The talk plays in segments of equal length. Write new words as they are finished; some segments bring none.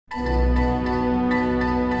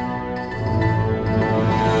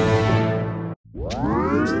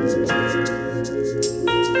Welcome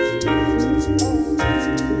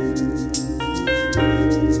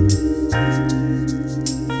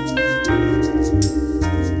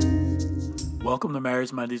to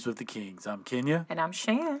Marriage Mondays with the Kings. I'm Kenya. And I'm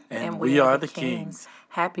Shan. And we are the Kings.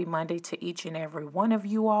 Happy Monday to each and every one of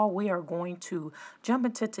you all. We are going to jump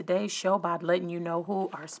into today's show by letting you know who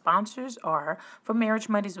our sponsors are for Marriage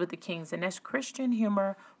Mondays with the Kings. And that's Christian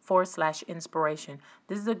Humor / Inspiration.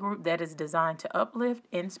 This is a group that is designed to uplift,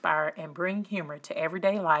 inspire, and bring humor to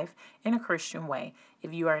everyday life in a Christian way.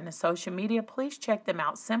 If you are into social media, please check them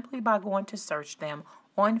out simply by going to search them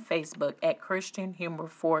on Facebook at Christian Humor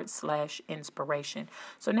 / Inspiration.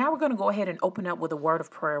 So now we're going to go ahead and open up with a word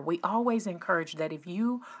of prayer. We always encourage that if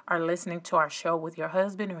you are listening to our show with your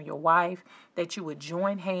husband or your wife, that you would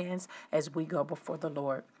join hands as we go before the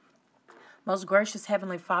Lord. Most gracious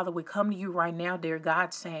Heavenly Father, we come to you right now, dear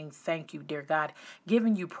God, saying thank you, dear God,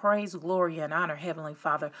 giving you praise, glory, and honor, Heavenly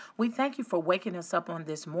Father. We thank you for waking us up on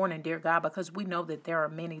this morning, dear God, because we know that there are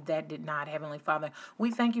many that did not, Heavenly Father. We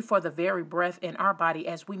thank you for the very breath in our body,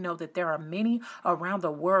 as we know that there are many around the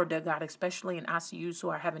world, dear God, especially in ICUs who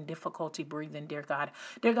are having difficulty breathing, dear God.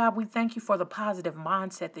 Dear God, we thank you for the positive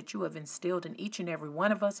mindset that you have instilled in each and every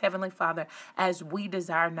one of us, Heavenly Father, as we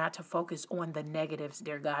desire not to focus on the negatives,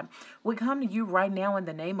 dear God. We come to you right now in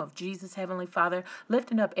the name of Jesus, Heavenly Father,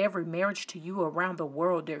 lifting up every marriage to you around the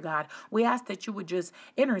world, dear God. We ask that you would just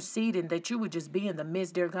intercede and that you would just be in the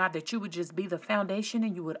midst, dear God, that you would just be the foundation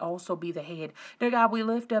and you would also be the head. Dear God, we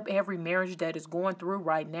lift up every marriage that is going through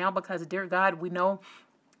right now because, dear God, we know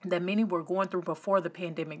that many were going through before the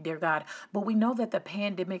pandemic, dear God. But we know that the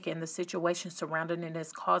pandemic and the situation surrounding it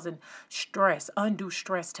is causing stress, undue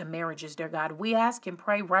stress to marriages, dear God. We ask and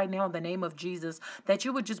pray right now in the name of Jesus that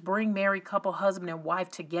you would just bring married couple, husband and wife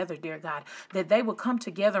together, dear God, that they would come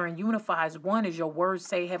together and unify as one, as your words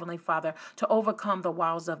say, Heavenly Father, to overcome the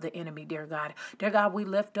wiles of the enemy, dear God. Dear God, we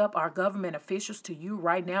lift up our government officials to you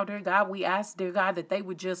right now, dear God. We ask, dear God, that they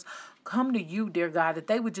would just come to you, dear God, that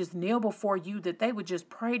they would just kneel before you, that they would just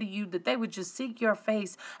pray to you, that they would just seek your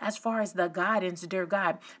face as far as the guidance, dear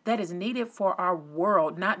God, that is needed for our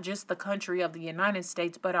world, not just the country of the United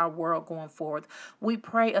States, but our world going forward. We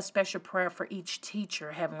pray a special prayer for each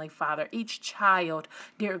teacher, Heavenly Father, each child,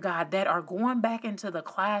 dear God, that are going back into the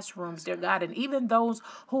classrooms, dear God, and even those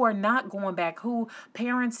who are not going back, who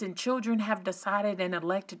parents and children have decided and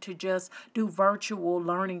elected to just do virtual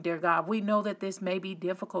learning, dear God. We know that this may be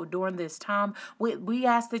difficult during this time. We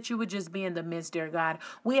ask that you would just be in the midst, dear God.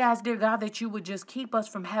 We ask, dear God, that you would just keep us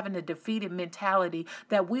from having a defeated mentality,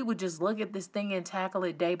 that we would just look at this thing and tackle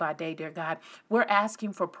it day by day, dear God. We're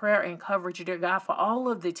asking for prayer and coverage, dear God, for all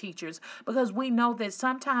of the teachers, because we know that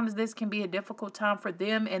sometimes this can be a difficult time for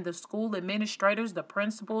them and the school administrators, the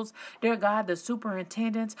principals, dear God, the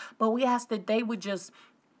superintendents, but we ask that they would just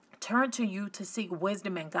turn to you to seek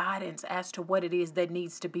wisdom and guidance as to what it is that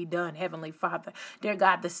needs to be done, Heavenly Father. Dear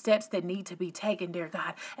God, the steps that need to be taken, dear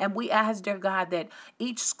God. And we ask, dear God, that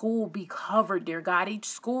each school be covered, dear God. Each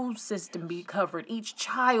school system be covered. Each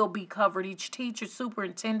child be covered. Each teacher,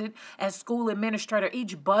 superintendent, and school administrator,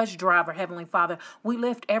 each bus driver, Heavenly Father. We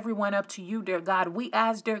lift everyone up to you, dear God. We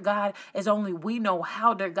ask, dear God, as only we know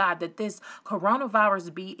how, dear God, that this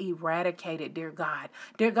coronavirus be eradicated, dear God.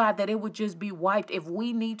 Dear God, that it would just be wiped. If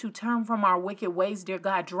we need to turn from our wicked ways, dear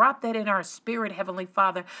God, drop that in our spirit, Heavenly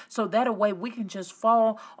Father, so that a way we can just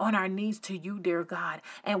fall on our knees to you, dear God,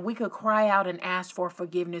 and we could cry out and ask for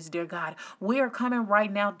forgiveness, dear God. We are coming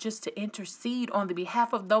right now just to intercede on the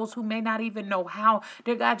behalf of those who may not even know how,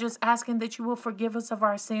 dear God, just asking that you will forgive us of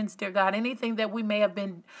our sins, dear God, anything that we may have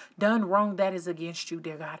been done wrong that is against you,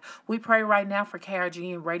 dear God. We pray right now for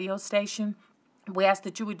KRGN radio station. We ask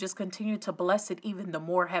that you would just continue to bless it even the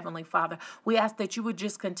more, Heavenly Father. We ask that you would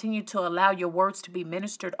just continue to allow your words to be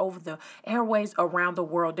ministered over the airways around the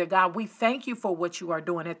world, dear God. We thank you for what you are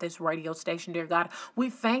doing at this radio station, dear God. We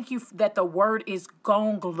thank you that the word is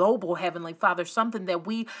gone global, Heavenly Father, something that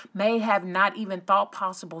we may have not even thought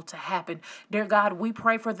possible to happen. Dear God, we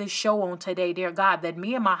pray for this show on today, dear God, that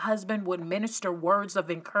me and my husband would minister words of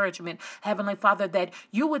encouragement, Heavenly Father, that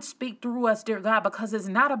you would speak through us, dear God, because it's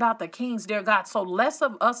not about the kings, dear God. So less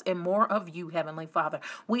of us and more of you, Heavenly Father.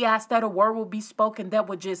 We ask that a word will be spoken that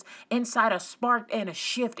would just incite a spark and a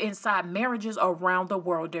shift inside marriages around the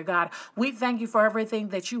world, dear God. We thank you for everything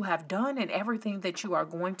that you have done and everything that you are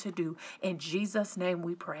going to do. In Jesus' name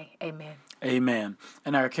we pray. Amen. Amen.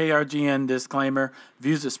 And our KRGN disclaimer,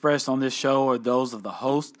 views expressed on this show are those of the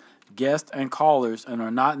host, guests, and callers and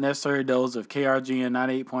are not necessarily those of KRGN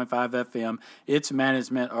 98.5 FM, its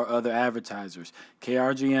management, or other advertisers.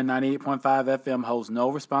 KRGN 98.5 FM holds no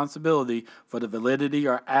responsibility for the validity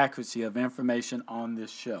or accuracy of information on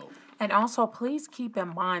this show. And also, please keep in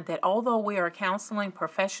mind that although we are counseling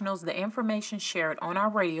professionals, the information shared on our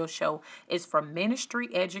radio show is for ministry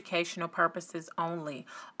educational purposes only.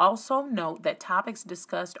 Also, note that topics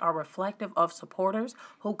discussed are reflective of supporters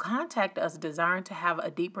who contact us desiring to have a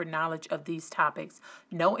deeper knowledge of these topics.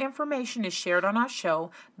 No information is shared on our show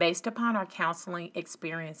based upon our counseling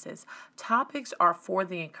experiences. Topics are for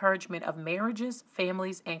the encouragement of marriages,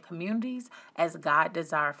 families, and communities as God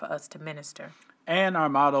desires for us to minister. And our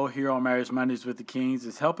motto here on Marriage Mondays with the Kings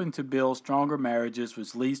is helping to build stronger marriages,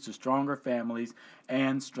 which leads to stronger families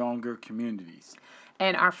and stronger communities.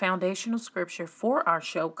 And our foundational scripture for our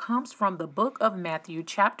show comes from the book of Matthew,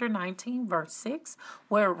 chapter 19, verse 6,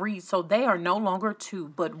 where it reads, "So they are no longer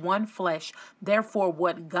two, but one flesh. Therefore,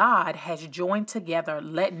 what God has joined together,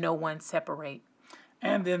 let no one separate."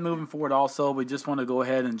 And then moving forward also, we just want to go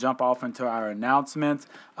ahead and jump off into our announcements.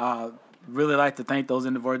 Really like to thank those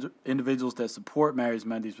individuals that support Marriage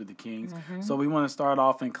Mondays with the Kings. So we want to start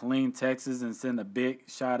off in Killeen, Texas, and send a big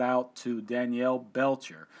shout out to Danielle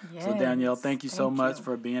Belcher. Yes, so Danielle, thank you so much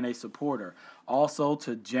for being a supporter. Also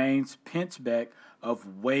to James Pinchbeck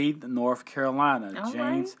of Wade, North Carolina. All James,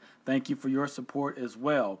 right. thank you for your support as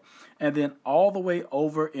well. And then all the way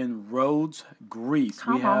over in Rhodes, Greece,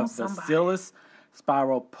 we have Bacillus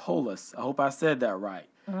Spiropolis. I hope I said that right.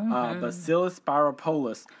 Bacillus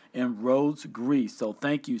Spiropolis in Rhodes, Greece. So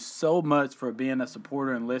thank you so much for being a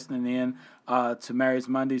supporter and listening in to Marriage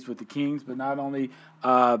Mondays with the Kings, but not only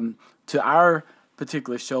to our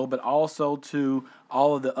particular show, but also to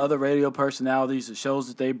all of the other radio personalities, the shows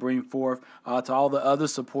that they bring forth, to all the other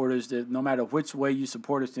supporters that no matter which way you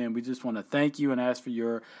support us in, we just want to thank you and ask for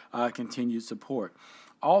your continued support.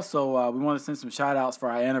 Also, we want to send some shout-outs for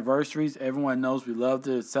our anniversaries. Everyone knows we love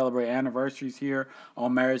to celebrate anniversaries here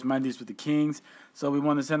on Marriage Mondays with the Kings. So we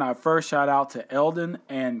want to send our first shout-out to Eldon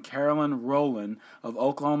and Carolyn Rowland of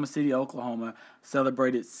Oklahoma City, Oklahoma,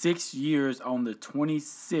 celebrated 6 years on the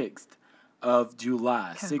 26th of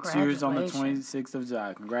July. 6 years on the 26th of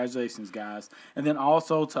July. Congratulations, guys. And then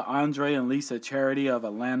also to Andre and Lisa Charity of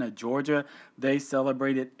Atlanta, Georgia. They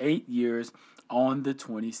celebrated 8 years on the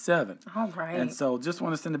 27th. All right. And so just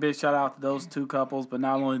want to send a big shout out to those two couples, but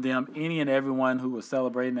not only them, any and everyone who was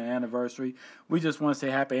celebrating an anniversary. We just want to say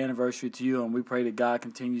happy anniversary to you, and we pray that God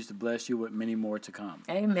continues to bless you with many more to come.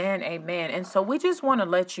 Amen, amen. And so we just want to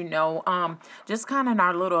let you know, just kind of in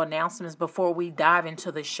our little announcements before we dive into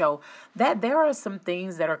the show, that there are some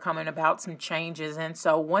things that are coming about, some changes. And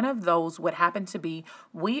so one of those would happen to be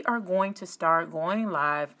we are going to start going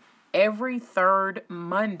live every third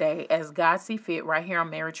Monday as God see fit right here on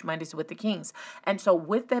Marriage Mondays with the Kings. And so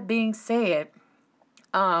with that being said,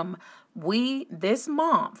 we this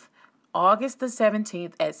month, August the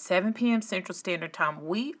 17th at 7 p.m. Central Standard Time,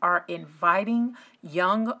 we are inviting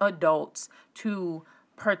young adults to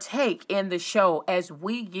partake in the show as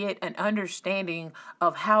we get an understanding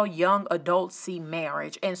of how young adults see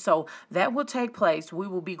marriage. And so that will take place. We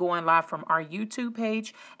will be going live from our YouTube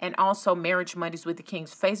page, and also Marriage Mondays with the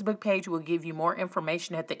Kings Facebook page will give you more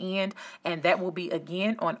information at the end. And that will be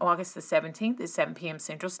again on August the 17th at 7 p.m.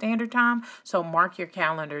 Central Standard Time. So mark your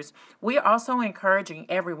calendars. We are also encouraging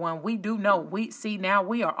everyone. We do know, we see now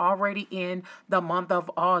we are already in the month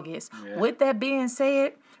of August. Yeah. With that being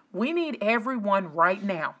said, we need everyone right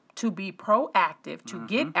now to be proactive, to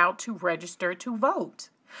get out to register to vote.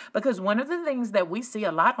 Because one of the things that we see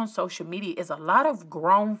a lot on social media is a lot of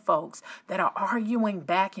grown folks that are arguing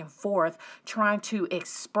back and forth, trying to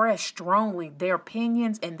express strongly their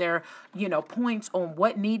opinions and their, points on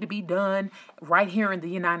what need to be done right here in the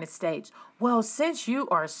United States. Well, since you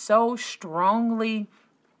are so strongly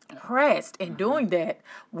pressed in doing that,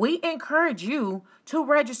 we encourage you to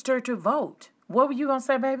register to vote. What were you going to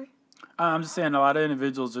say, baby? I'm just saying a lot of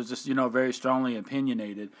individuals are just, very strongly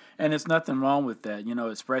opinionated, and it's nothing wrong with that,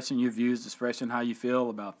 expressing your views, expressing how you feel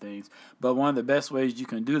about things. But one of the best ways you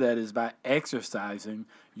can do that is by exercising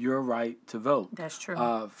your right to vote. That's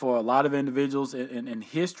true. For a lot of individuals in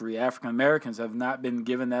history, African Americans have not been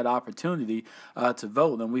given that opportunity to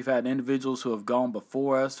vote. And we've had individuals who have gone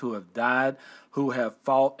before us, who have died, who have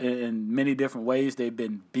fought in many different ways. They've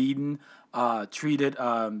been beaten, treated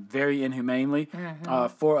very inhumanely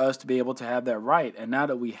for us to be able to have that right. And now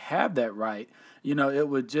that we have that right, it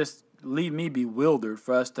would just leave me bewildered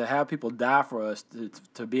for us to have people die for us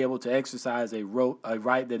to be able to exercise a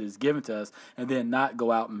right that is given to us and then not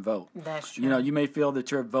go out and vote. That's true. You know, you may feel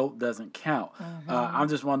that your vote doesn't count. I'm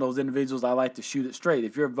just one of those individuals, I like to shoot it straight.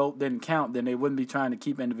 If your vote didn't count, then they wouldn't be trying to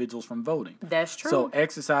keep individuals from voting. That's true. So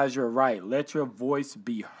exercise your right. Let your voice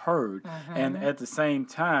be heard. And at the same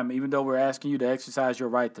time, even though we're asking you to exercise your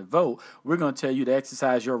right to vote, we're going to tell you to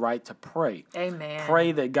exercise your right to pray. Amen.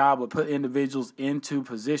 Pray that God would put individuals into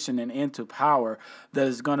position and into power that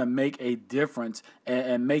is going to make a difference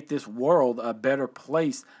and make this world a better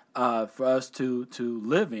place for us to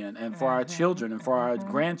live in, and for our children and for our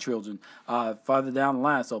grandchildren farther down the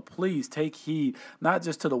line. So please take heed, not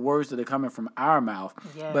just to the words that are coming from our mouth,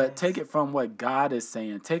 but take it from what God is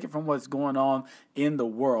saying. Take it from what's going on in the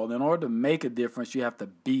world. In order to make a difference, you have to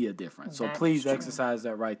be a difference. So please exercise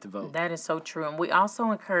that right to vote. That is so true. And we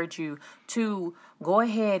also encourage you to go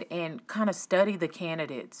ahead and kind of study the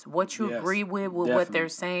candidates, what you agree with what they're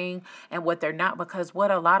saying and what they're not, because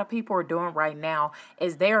what a lot of people are doing right now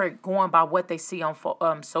is they're going by what they see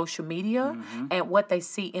on social media and what they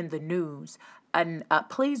see in the news. And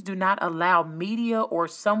please do not allow media or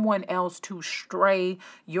someone else to stray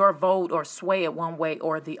your vote or sway it one way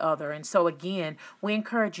or the other. And so, again, we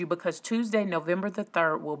encourage you, because Tuesday, November the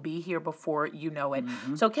 3rd will be here before you know it.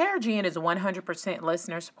 So KRGN is a 100%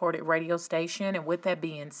 listener-supported radio station. And with that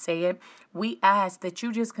being said, we ask that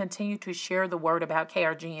you just continue to share the word about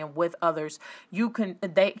KRGN with others.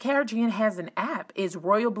 KRGN has an app. It's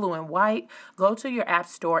Royal Blue and White. Go to your app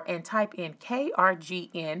store and type in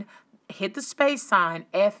KRGN, hit the space sign,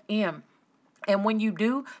 FM. And when you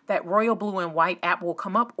do, that Royal Blue and White app will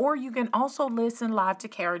come up, or you can also listen live to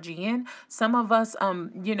KRGN. Some of us,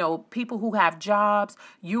 people who have jobs,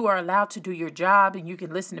 you are allowed to do your job and you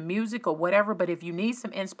can listen to music or whatever. But if you need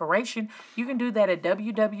some inspiration, you can do that at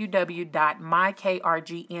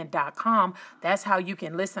www.mykrgn.com. That's how you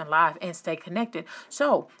can listen live and stay connected.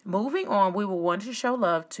 So moving on, we will want to show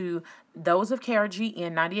love to those of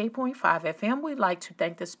KRGN 98.5 FM. We'd like to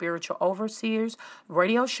thank the spiritual overseers,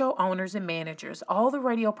 radio show owners and managers, all the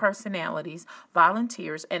radio personalities,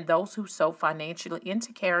 volunteers, and those who sow financially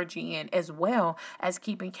into KRGN, as well as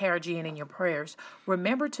keeping KRGN in your prayers.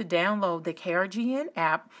 Remember to download the KRGN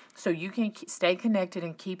app so you can stay connected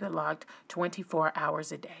and keep it locked 24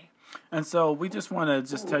 hours a day. And so we just want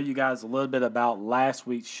to tell you guys a little bit about last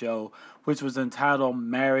week's show, which was entitled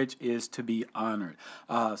Marriage is to be Honored.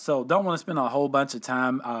 So don't want to spend a whole bunch of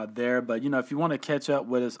time there, but, if you want to catch up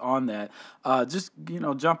with us on that, just,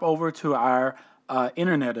 jump over to our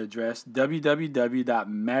internet address,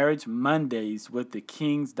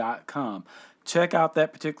 www.marriagemondayswiththekings.com. Check out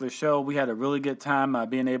that particular show. We had a really good time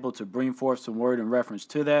being able to bring forth some word in reference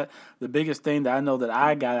to that. The biggest thing that I know that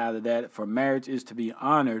I got out of that for marriage is to be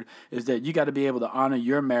honored is that you got to be able to honor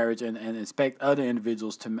your marriage and expect other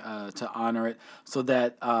individuals to honor it, so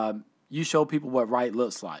that you show people what right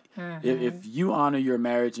looks like. If you honor your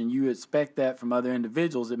marriage and you expect that from other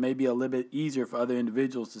individuals, it may be a little bit easier for other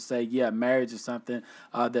individuals to say, yeah, marriage is something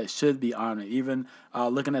that should be honored, even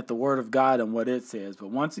looking at the Word of God and what it says. But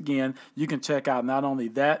once again, you can check out not only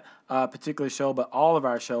that particular show, but all of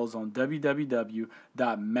our shows on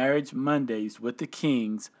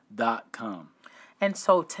www.marriagemondayswiththekings.com. And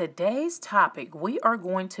so today's topic, we are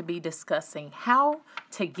going to be discussing how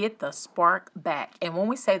to get the spark back. And when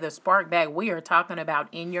we say the spark back, we are talking about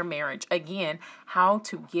in your marriage. Again, how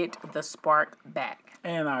to get the spark back.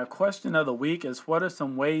 And our question of the week is, what are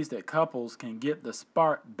some ways that couples can get the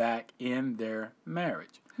spark back in their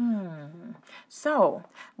marriage? So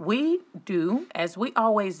we do, as we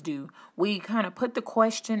always do, we kind of put the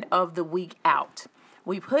question of the week out.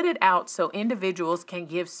 We put it out so individuals can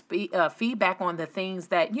give feedback on the things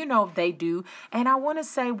that, they do. And I want to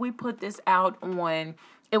say we put this out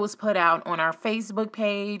it was put out on our Facebook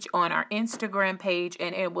page, on our Instagram page,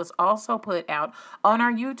 and it was also put out on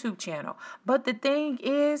our YouTube channel. But the thing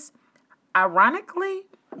is, ironically,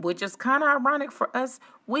 which is kind of ironic for us,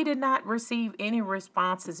 we did not receive any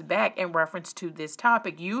responses back in reference to this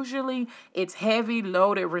topic. Usually it's heavy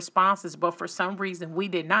loaded responses, but for some reason we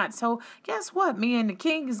did not. So guess what? Me and the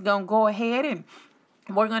King is going to go ahead and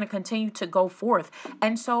we're going to continue to go forth.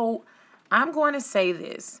 And so I'm going to say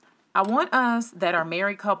this. I want us that are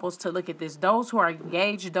married couples to look at this. Those who are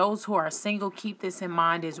engaged, those who are single, keep this in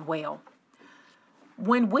mind as well.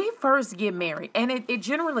 when we first get married, and it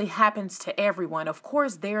generally happens to everyone, of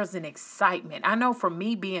course, there's an excitement. I know for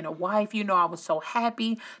me being a wife, I was so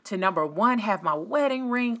happy to, number one, have my wedding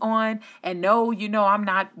ring on. And no, I'm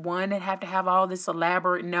not one that have to have all this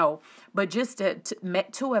elaborate, no. But just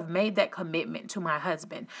to have made that commitment to my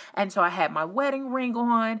husband. And so I had my wedding ring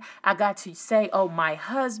on. I got to say, oh, my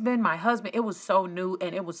husband. It was so new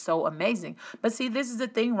and it was so amazing. But see, this is the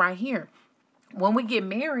thing right here. When we get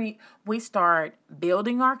married, we start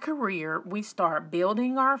building our career, we start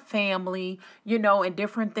building our family, and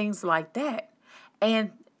different things like that.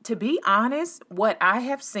 And to be honest, what I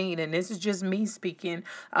have seen, and this is just me speaking,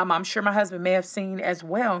 I'm sure my husband may have seen as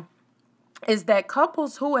well, is that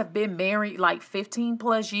couples who have been married like 15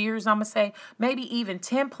 plus years, I'm going to say, maybe even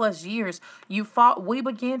 10 plus years, we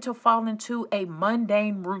begin to fall into a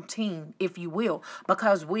mundane routine, if you will,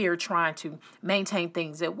 because we are trying to maintain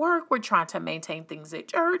things at work. We're trying to maintain things at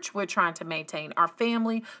church. We're trying to maintain our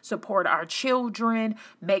family, support our children,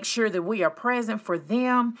 make sure that we are present for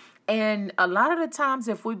them. And a lot of the times,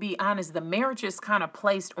 if we be honest, the marriage is kind of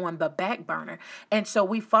placed on the back burner. And so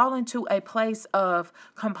we fall into a place of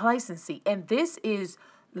complacency. And this is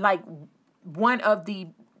like one of the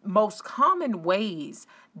most common ways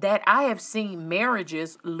that I have seen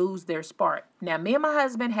marriages lose their spark. Now, me and my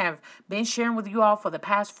husband have been sharing with you all for the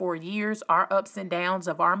past 4 years our ups and downs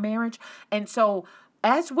of our marriage. And so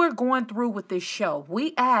as we're going through with this show,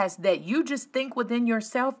 we ask that you just think within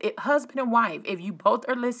yourself, husband and wife, if you both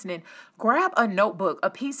are listening, grab a notebook, a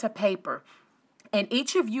piece of paper, and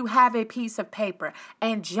each of you have a piece of paper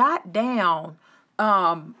and jot down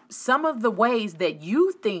some of the ways that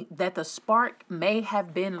you think that the spark may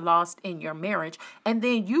have been lost in your marriage. And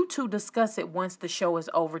then you two discuss it once the show is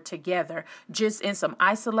over together, just in some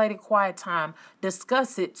isolated, quiet time.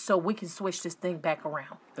 Discuss it so we can switch this thing back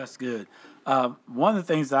around. That's good. One of the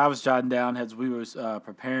things that I was jotting down as we were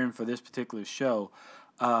preparing for this particular show,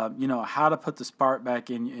 how to put the spark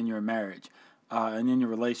back in your marriage and in your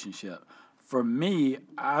relationship. For me,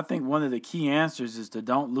 I think one of the key answers is to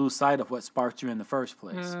don't lose sight of what sparked you in the first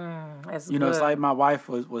place. That's good. It's like my wife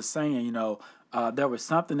was saying, there was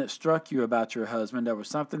something that struck you about your husband. There was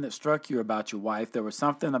something that struck you about your wife. There was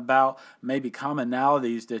something about maybe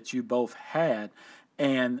commonalities that you both had.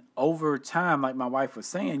 And over time, like my wife was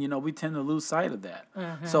saying, we tend to lose sight of that.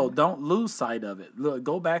 Mm-hmm. So don't lose sight of it. Look,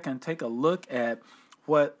 go back and take a look at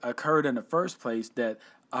what occurred in the first place that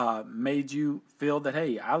made you feel that,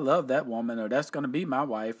 hey, I love that woman, or that's going to be my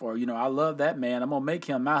wife, or, I love that man, I'm going to make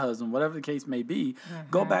him my husband, whatever the case may be. Mm-hmm.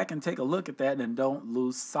 Go back and take a look at that and don't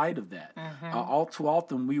lose sight of that. Mm-hmm. All too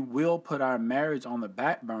often, we will put our marriage on the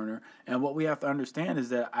back burner, and what we have to understand is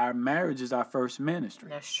that our marriage is our first ministry.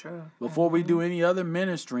 That's true. Before we do any other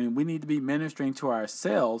ministering, we need to be ministering to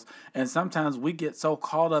ourselves, and sometimes we get so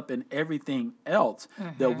caught up in everything else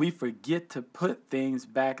that we forget to put things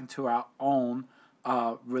back into our own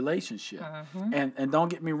relationship. And don't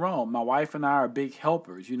get me wrong, my wife and I are big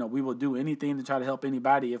helpers. We will do anything to try to help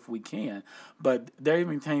anybody if we can. But there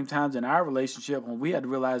even came times in our relationship when we had to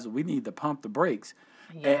realize that we need to pump the brakes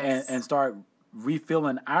and start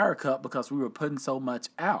refilling our cup because we were putting so much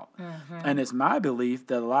out. And it's my belief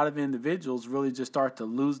that a lot of individuals really just start to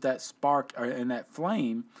lose that spark and that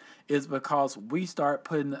flame is because we start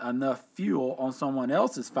putting enough fuel on someone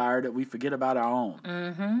else's fire that we forget about our own.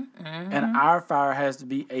 And our fire has to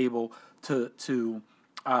be able to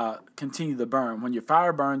continue to burn. When your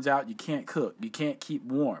fire burns out, you can't cook. You can't keep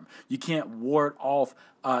warm. You can't ward off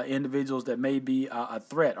individuals that may be a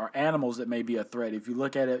threat or animals that may be a threat. If you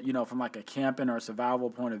look at it, from like a camping or a survival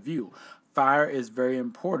point of view, fire is very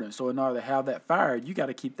important. So in order to have that fire, you got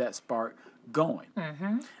to keep that spark going.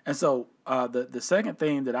 And so the second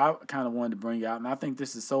thing that I kind of wanted to bring out, and I think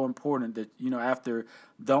this is so important that, after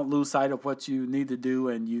don't lose sight of what you need to do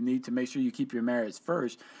and you need to make sure you keep your marriage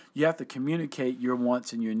first, you have to communicate your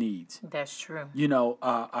wants and your needs. That's true.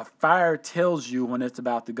 A fire tells you when it's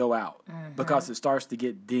about to go out because it starts to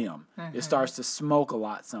get dim. It starts to smoke a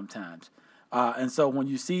lot sometimes. And so when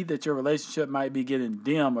you see that your relationship might be getting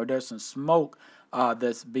dim or there's some smoke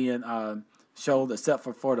that's being showed except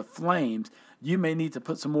for the flames, you may need to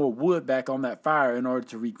put some more wood back on that fire in order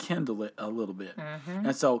to rekindle it a little bit.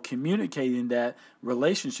 And so communicating that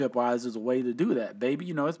relationship-wise is a way to do that.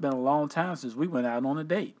 Baby, it's been a long time since we went out on a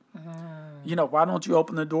date. Why don't you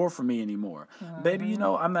open the door for me anymore? Baby,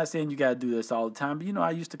 I'm not saying you got to do this all the time, but,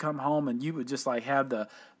 I used to come home and you would just like have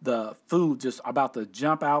the food just about to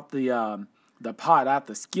jump out the pot out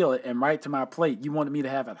the skillet and right to my plate. You wanted me to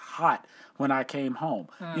have it hot when I came home,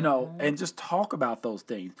 and just talk about those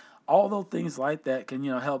things. all those things like that can,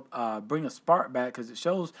 help bring a spark back, because it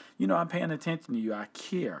shows, I'm paying attention to you. I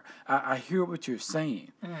care. I hear what you're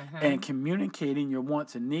saying. And communicating your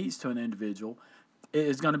wants and needs to an individual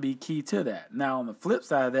is going to be key to that. Now, on the flip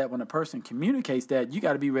side of that, when a person communicates that, you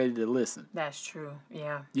got to be ready to listen. That's true.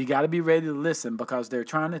 Yeah. You got to be ready to listen, because they're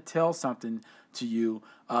trying to tell something to you,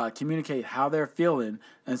 communicate how they're feeling.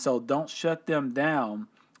 And so don't shut them down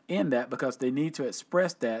in that, because they need to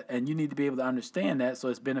express that, and you need to be able to understand that, so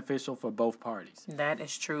it's beneficial for both parties. That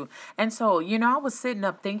is true. And so, I was sitting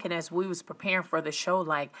up thinking as we was preparing for the show,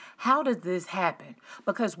 like, how does this happen?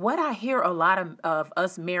 Because what I hear a lot of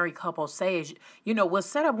us married couples say is, we'll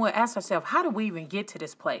set up, we'll ask ourselves, how did we even get to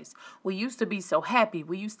this place? We used to be so happy.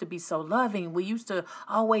 We used to be so loving. We used to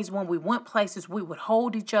always, when we went places, we would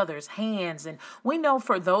hold each other's hands. And we know,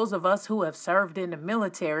 for those of us who have served in the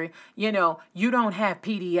military, you don't have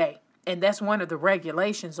PDA. And that's one of the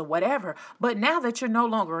regulations or whatever. But now that you're no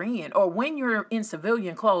longer in, or when you're in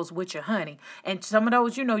civilian clothes with your honey, and some of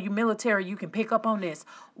those, you military, you can pick up on this.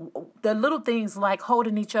 The little things like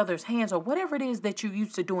holding each other's hands or whatever it is that you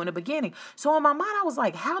used to do in the beginning. So in my mind, I was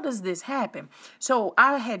like, how does this happen? So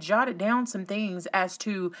I had jotted down some things as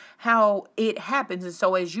to how it happens. And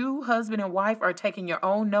so as you, husband and wife, are taking your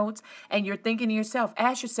own notes and you're thinking to yourself,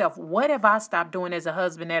 ask yourself, what have I stopped doing as a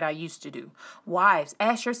husband that I used to do? Wives,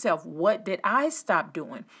 ask yourself, what did I stop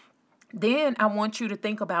doing? Then I want you to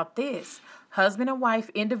think about this. Husband and wife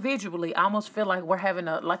individually, I almost feel like we're having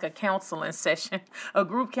a counseling session, a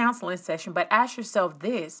group counseling session. But ask yourself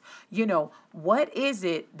this, what is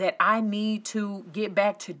it that I need to get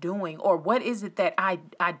back to doing? Or what is it that I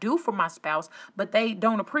do for my spouse, but they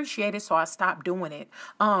don't appreciate it, so I stop doing it?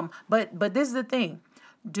 But this is the thing.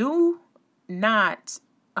 Do not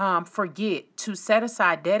forget to set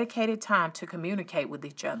aside dedicated time to communicate with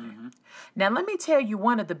each other. Now, let me tell you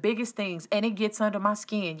one of the biggest things, and it gets under my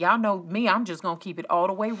skin. Y'all know me, I'm just going to keep it all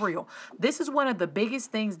the way real. This is one of the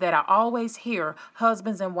biggest things that I always hear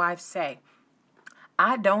husbands and wives say.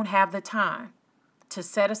 I don't have the time to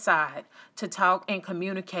set aside to talk and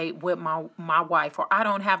communicate with my wife, or I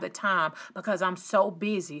don't have the time because I'm so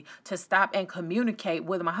busy to stop and communicate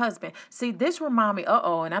with my husband. See, this remind me,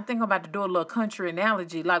 and I think I'm about to do a little country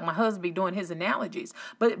analogy, like my husband be doing his analogies.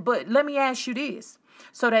 But let me ask you this.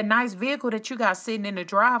 So that nice vehicle that you got sitting in the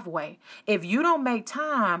driveway, if you don't make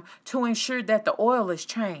time to ensure that the oil is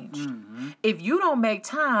changed, if you don't make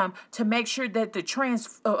time to make sure that the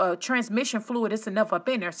transmission fluid is enough up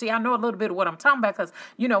in there. See, I know a little bit of what I'm talking about because,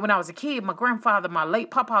 when I was a kid, my grandfather, my late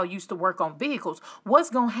papa used to work on vehicles. What's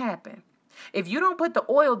going to happen? If you don't put the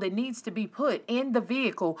oil that needs to be put in the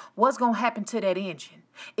vehicle, what's going to happen to that engine?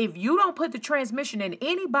 If you don't put the transmission in,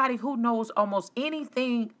 anybody who knows almost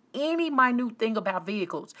anything, any minute thing about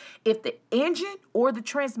vehicles, if the engine or the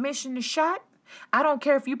transmission is shot, I don't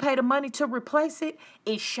care if you pay the money to replace it,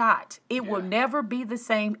 it's shot. It will never be the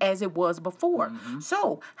same as it was before.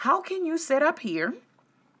 So how can you sit up here?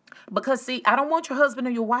 Because, see, I don't want your husband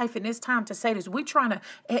or your wife in this time to say this. We're trying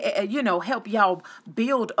to, help y'all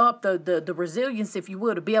build up the resilience, if you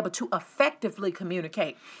will, to be able to effectively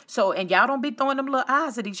communicate. So, and y'all don't be throwing them little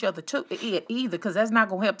eyes at each other either, because that's not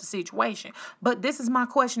going to help the situation. But this is my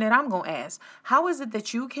question that I'm going to ask. How is it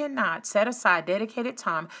that you cannot set aside dedicated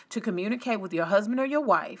time to communicate with your husband or your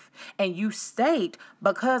wife, and you state,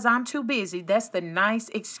 because I'm too busy? That's the nice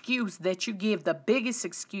excuse that you give, the biggest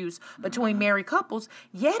excuse between married couples,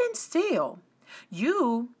 yet and still,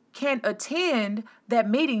 you can attend that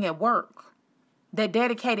meeting at work, that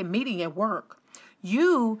dedicated meeting at work.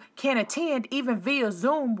 You can attend even via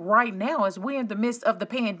Zoom right now as we're in the midst of the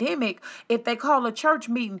pandemic. If they call a church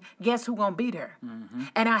meeting, guess who's going to be there?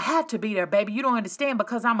 And I have to be there, baby. You don't understand,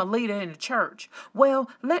 because I'm a leader in the church.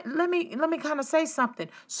 Well, let me kind of say something.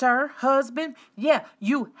 Sir, husband,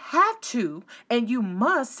 you have to and you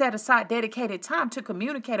must set aside dedicated time to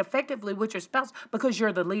communicate effectively with your spouse, because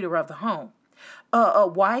you're the leader of the home.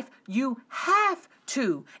 Wife, you have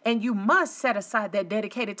to and you must set aside that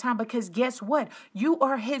dedicated time, because guess what? You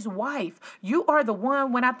are his wife. You are the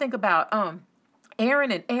one. When I think about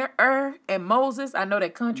Aaron and Moses, I know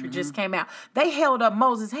that country just came out. They held up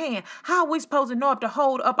Moses' hand. How are we supposed to know if to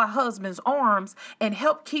hold up our husband's arms and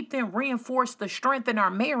help keep them, reinforce the strength in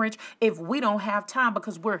our marriage, if we don't have time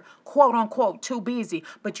because we're quote unquote too busy?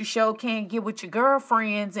 But you sure can get with your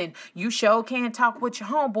girlfriends and you sure can talk with your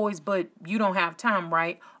homeboys, but you don't have time,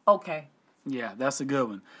 right? Okay. Yeah, that's a good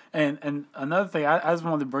one. And another thing, I just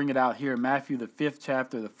wanted to bring it out here, Matthew, the 5th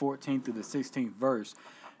chapter, the 14th through the 16th verse.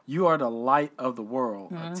 You are the light of the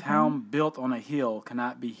world. A town built on a hill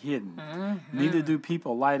cannot be hidden. Neither do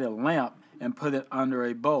people light a lamp and put it under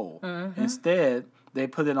a bowl. Instead, they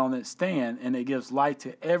put it on its stand, and it gives light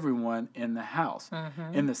to everyone in the house.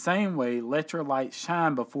 In the same way, let your light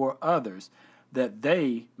shine before others, that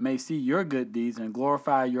they may see your good deeds and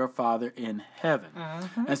glorify your Father in heaven.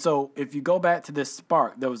 And so if you go back to this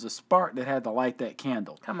spark, there was a spark that had to light that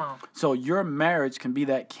candle. Come on. So your marriage can be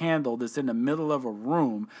that candle that's in the middle of a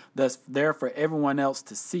room that's there for everyone else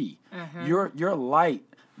to see. Your light,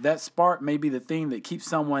 that spark may be the thing that keeps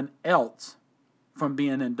someone else from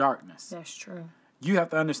being in darkness. That's true. You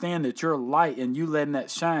have to understand that your light and you letting that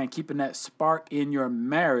shine, keeping that spark in your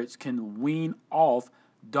marriage can wean off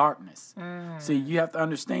darkness. See, you have to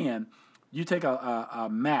understand, you take a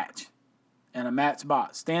match and a match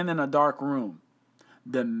box, stand in a dark room.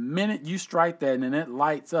 The minute you strike that and it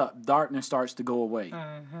lights up, darkness starts to go away.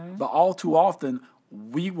 But all too often,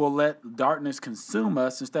 we will let darkness consume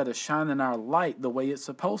us instead of shining our light the way it's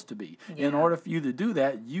supposed to be. In order for you to do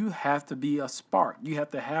that, you have to be a spark. You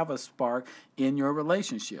have to have a spark in your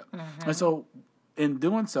relationship. And so in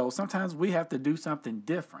doing so, sometimes we have to do something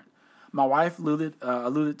different. My wife alluded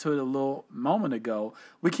to it a little moment ago.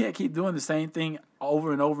 We can't keep doing the same thing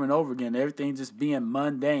over and over and over again. Everything just being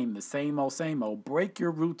mundane, the same old, same old. Break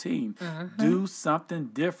your routine. Do something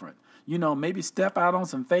different. You know, maybe step out on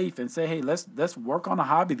some faith and say, hey, let's work on a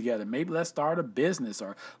hobby together. Maybe let's start a business,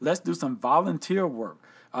 or let's do some volunteer work.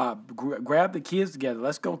 Grab the kids together.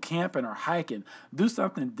 Let's go camping or hiking. Do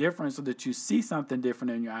something different so that you see something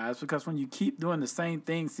different in your eyes. Because when you keep doing the same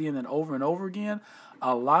thing, seeing it over and over again,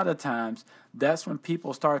 a lot of times that's when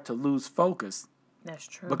people start to lose focus. That's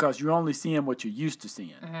true. Because you're only seeing what you're used to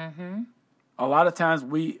seeing. A lot of times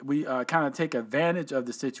we kind of take advantage of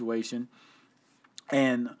the situation,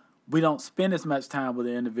 and we don't spend as much time with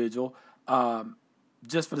the individual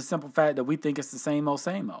just for the simple fact that we think it's the same old,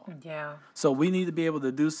 same old. Yeah. So we need to be able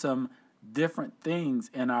to do some different things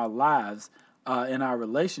in our lives, in our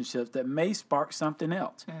relationships, that may spark something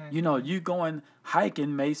else. You know, you going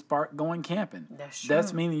hiking may spark going camping. That's true.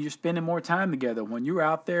 That's meaning you're spending more time together. When you're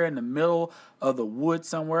out there in the middle of the woods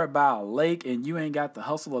somewhere by a lake and you ain't got the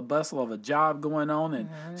hustle or bustle of a job going on and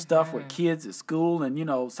stuff with kids at school and, you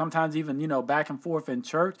know, sometimes even, you know, back and forth in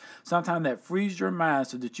church, sometimes that frees your mind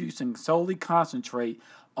so that you can solely concentrate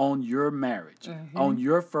on your marriage, on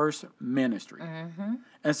your first ministry.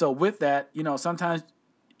 And so with that, you know, sometimes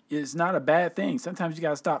it's not a bad thing. Sometimes you got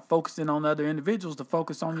to stop focusing on other individuals to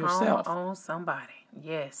focus on yourself. On somebody.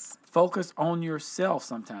 Yes. Focus on yourself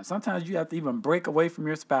sometimes. Sometimes you have to even break away from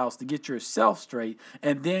your spouse to get yourself straight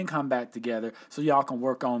and then come back together so y'all can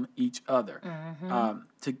work on each other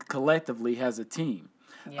to collectively as a team.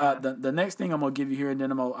 Yeah. The next thing I'm going to give you here, and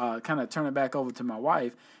then I'm going to kind of turn it back over to my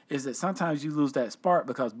wife, is that sometimes you lose that spark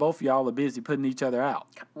because both of y'all are busy putting each other out.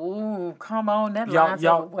 Ooh, come on. That lines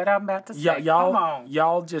up with what I'm about to say. Come on.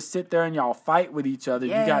 Y'all just sit there and y'all fight with each other.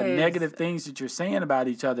 Yes. You got negative things that you're saying about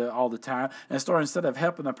each other all the time. And so instead of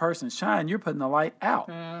helping a person shine, you're putting the light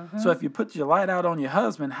out. So if you put your light out on your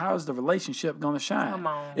husband, how is the relationship going to shine? Come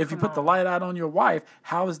on. If you put the light out on your wife,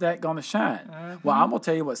 how is that going to shine? Well, I'm going to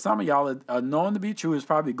tell you what some of y'all are known to be true is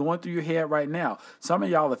probably going through your head right now. Some of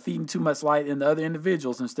y'all are feeding too much light into other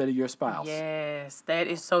individuals instead of your spouse. Yes, that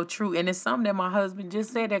is so true. And it's something that my husband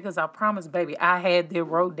just said that because I promise, baby, I had that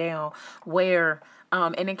wrote down where,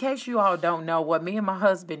 and in case you all don't know, what me and my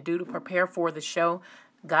husband do to prepare for the show,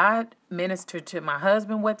 God ministered to my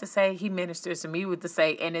husband what to say. He ministers to me what to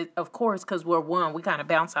say. And it, of course, because we're one, we kind of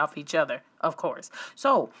bounce off each other, of course.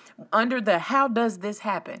 So under the how does this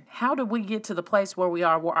happen? How do we get to the place where we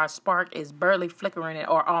are, where our spark is barely flickering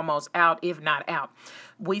or almost out, if not out?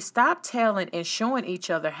 We stop telling and showing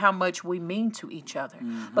each other how much we mean to each other.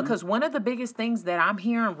 Because one of the biggest things that I'm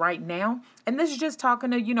hearing right now, and this is just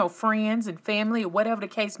talking to, you know, friends and family or whatever the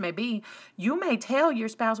case may be, you may tell your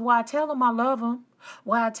spouse, well, I tell them I love them.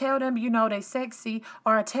 Well, I tell them, you know, they sexy,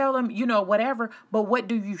 or I tell them, you know, whatever. But what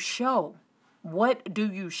do you show? What do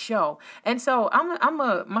you show? And so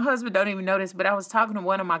my husband don't even know this, but I was talking to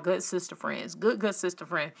one of my good sister friends, good sister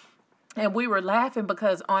friend. And we were laughing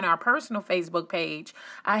because on our personal Facebook page,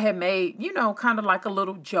 I had made, you know, kind of like a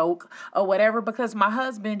little joke or whatever, because my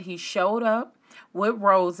husband, he showed up with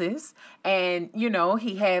roses and, you know,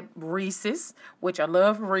 he had Reese's, which I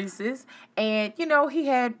love Reese's. And, you know, he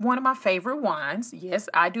had one of my favorite wines. Yes,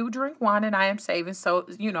 I do drink wine and I am saving, so,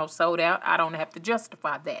 you know, sold out. I don't have to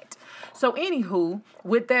justify that. So anywho,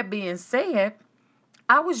 with that being said,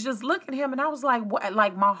 I was just looking at him and I was like, what?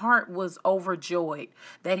 Like my heart was overjoyed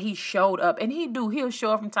that he showed up. And he'll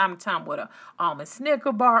show up from time to time with a almond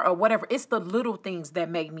Snicker bar or whatever. It's the little things that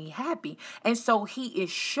make me happy. And so he is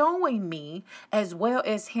showing me, as well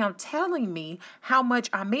as him telling me how much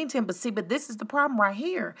I mean to him. But this is the problem right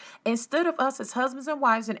here. Instead of us as husbands and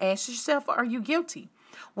wives, and ask yourself, are you guilty?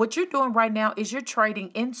 What you're doing right now is you're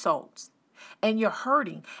trading insults. And you're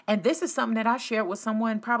hurting. And this is something that I shared with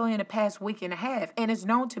someone probably in the past week and a half. And it's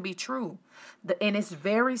known to be true. And it's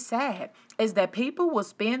very sad. Is that people will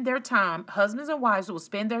spend their time, husbands and wives will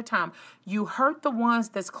spend their time. You hurt the ones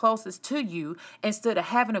that's closest to you instead of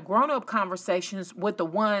having a grown-up conversations with the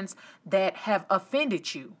ones that have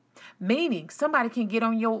offended you. Meaning somebody can get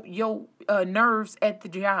on your nerves at the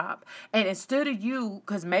job. And instead of you,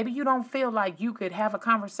 because maybe you don't feel like you could have a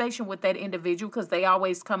conversation with that individual because they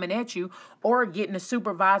always coming at you, or getting a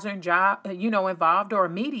supervisor and job, involved, or a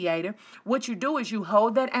mediator, what you do is you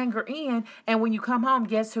hold that anger in. And when you come home,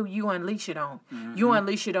 guess who you unleash it on? Mm-hmm. You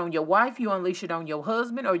unleash it on your wife, you unleash it on your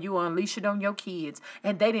husband, or you unleash it on your kids.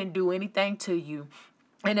 And they didn't do anything to you.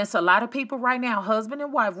 And it's a lot of people right now, husband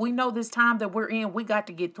and wife. We know this time that we're in, we got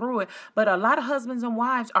to get through it. But a lot of husbands and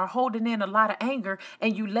wives are holding in a lot of anger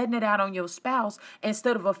and you letting it out on your spouse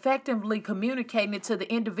instead of effectively communicating it to the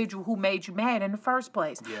individual who made you mad in the first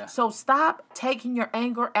place. Yeah. So stop taking your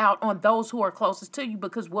anger out on those who are closest to you,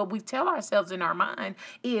 because what we tell ourselves in our mind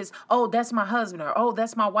is, oh, that's my husband, or oh,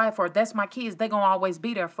 that's my wife, or that's my kids. They're going to always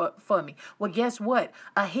be there for me. Well, guess what?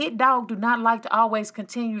 A hit dog do not like to always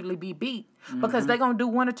continually be beat. Because they're going to do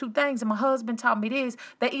one or two things. And my husband taught me this.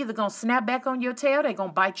 They're either going to snap back on your tail, they're going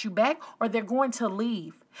to bite you back, or they're going to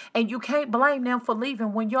leave. And you can't blame them for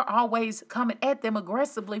leaving when you're always coming at them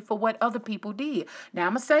aggressively for what other people did. Now,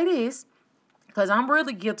 I'm going to say this, because I'm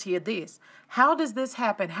really guilty of this. How does this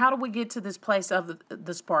happen? How do we get to this place of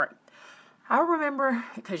the spark? I remember,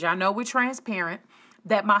 because y'all know we're transparent,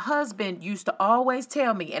 that my husband used to always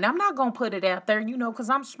tell me, and I'm not going to put it out there, because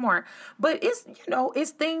I'm smart, but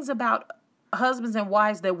it's things about husbands and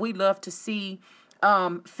wives that we love to see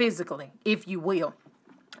physically, if you will.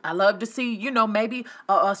 I love to see, maybe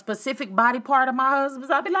a specific body part of my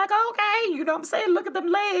husband's. I'll be like, okay, what I'm saying? Look at them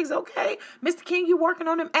legs. Okay, Mr. King, you working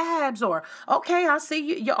on them abs. Or, okay, I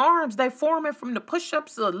see your arms. They forming from the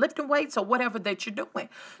push-ups or lifting weights or whatever that you're doing.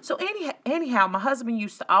 So anyhow, my husband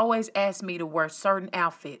used to always ask me to wear certain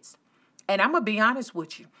outfits. And I'm going to be honest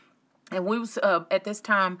with you. And we was at this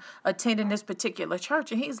time attending this particular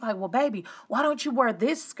church. And he's like, well, baby, why don't you wear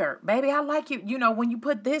this skirt? Baby, I like it, when you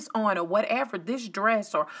put this on or whatever, this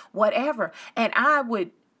dress or whatever. And I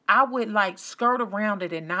would like skirt around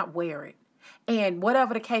it and not wear it. And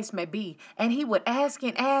whatever the case may be. And he would ask.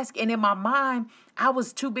 And in my mind, I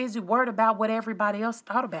was too busy worried about what everybody else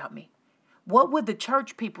thought about me. What would the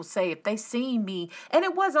church people say if they seen me? And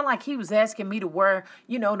it wasn't like he was asking me to wear,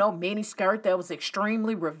 no mini skirt that was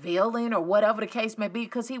extremely revealing or whatever the case may be,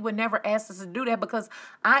 because he would never ask us to do that, because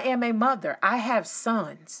I am a mother. I have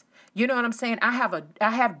sons. You know what I'm saying? I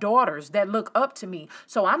have daughters that look up to me.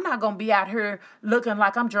 So I'm not going to be out here looking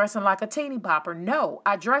like I'm dressing like a teeny bopper. No,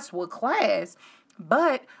 I dress with class,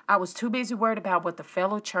 but I was too busy worried about what the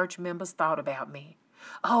fellow church members thought about me.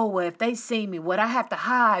 Oh, well, if they see me, would I have to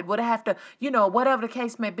hide? Would I have to, whatever the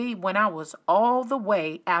case may be, when I was all the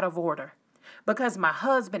way out of order? Because my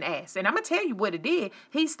husband asked. And I'm going to tell you what it did.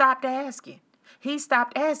 He stopped asking.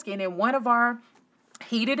 In one of our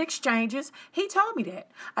heated exchanges, he told me that.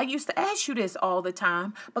 I used to ask you this all the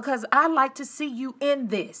time because I like to see you in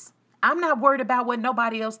this. I'm not worried about what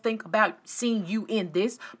nobody else think about seeing you in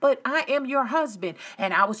this, but I am your husband.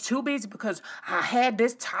 And I was too busy because I had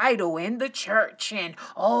this title in the church and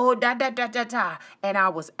and I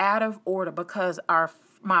was out of order because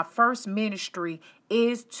my first ministry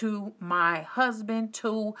is to my husband,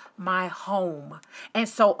 to my home. And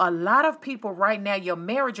so a lot of people right now, your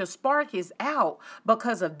marriage or spark is out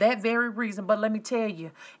because of that very reason. But let me tell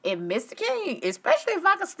you, if Mr. King, especially if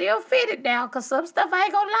I can still fit it now, because some stuff I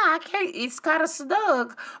ain't gonna lie, I can't, it's kind of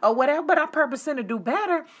snug or whatever, but I'm purposing to do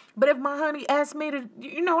better. But if my honey asks me to,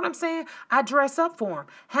 you know what I'm saying? I dress up for him.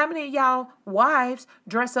 How many of y'all wives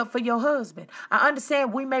dress up for your husband? I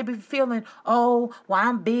understand we may be feeling, oh, well,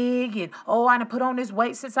 I'm big and, oh, I done put on this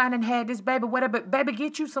weight since I done had this baby, whatever. Baby,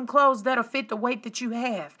 get you some clothes that'll fit the weight that you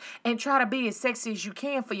have and try to be as sexy as you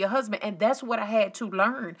can for your husband. And that's what I had to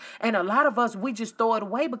learn. And a lot of us, we just throw it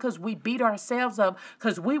away because we beat ourselves up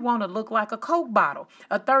because we want to look like a Coke bottle.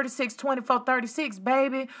 A 36, 24, 36,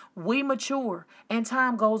 baby, we mature and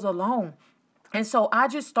time goes along. And so I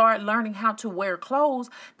just started learning how to wear clothes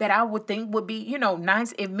that I would think would be,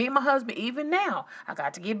 nice. If me and my husband, even now, I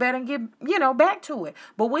got to get better and get, back to it.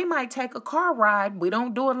 But we might take a car ride. We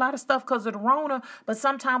don't do a lot of stuff because of the Rona, but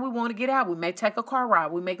sometimes we want to get out. We may take a car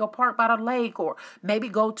ride. We may go park by the lake or maybe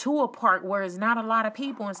go to a park where there's not a lot of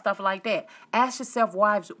people and stuff like that. Ask yourself,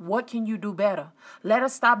 wives, what can you do better? Let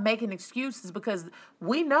us stop making excuses because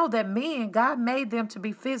we know that men, God made them to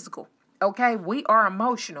be physical. Okay, we are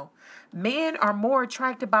emotional. Men are more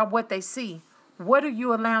attracted by what they see. What are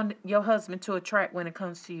you allowing your husband to attract when it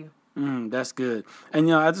comes to you? That's good.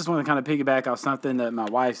 And, I just want to kind of piggyback off something that my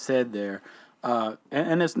wife said there.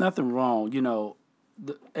 And there's nothing wrong.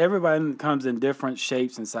 Everybody comes in different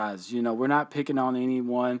shapes and sizes. We're not picking on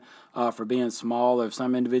anyone for being small, or if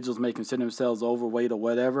some individuals may consider themselves overweight or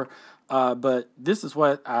whatever. But this is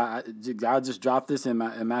what I just dropped this in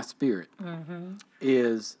my spirit,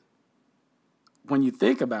 is when you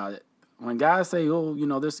think about it, when guys say,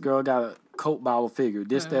 oh, this girl got a Coke bottle figure,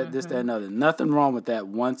 this, that, and other, nothing wrong with that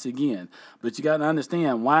once again. But you got to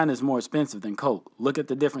understand, wine is more expensive than Coke. Look at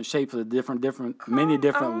the different shapes of the many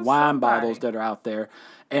different wine bottles that are out there.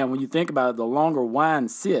 And when you think about it, the longer wine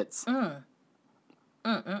sits,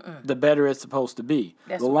 the better it's supposed to be.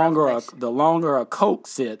 The longer a Coke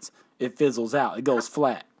sits, it fizzles out. It goes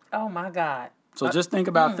flat. Oh, my God. So just think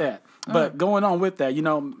about that. But going on with that,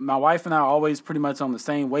 my wife and I are always pretty much on the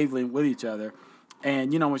same wavelength with each other.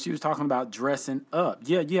 And, when she was talking about dressing up,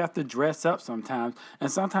 you have to dress up sometimes.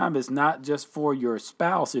 And sometimes it's not just for your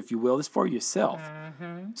spouse, if you will. It's for yourself.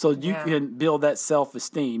 So you can build that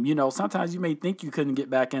self-esteem. Sometimes you may think you couldn't get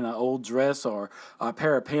back in an old dress or a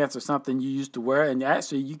pair of pants or something you used to wear, and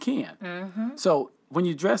actually you can. So when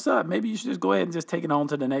you dress up, maybe you should just go ahead and just take it on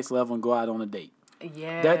to the next level and go out on a date.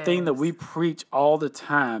 Yes. That thing that we preach all the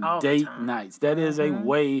time, date nights, that is a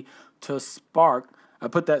way to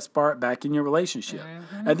put that spark back in your relationship.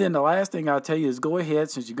 And then the last thing I'll tell you is go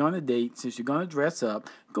ahead, since you're going to date, since you're going to dress up,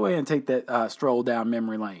 go ahead and take that stroll down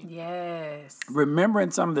memory lane. Yes.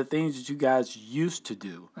 Remembering some of the things that you guys used to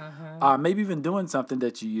do. Maybe even doing something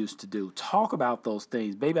that you used to do. Talk about those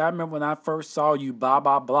things. Baby, I remember when I first saw you, blah,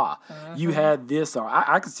 blah, blah. You had this on.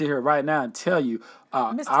 I can sit here right now and tell you,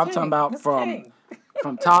 I'm talking about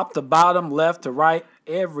from top to bottom, left to right,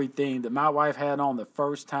 everything that my wife had on the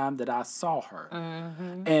first time that I saw her.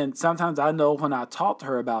 And sometimes I know when I talk to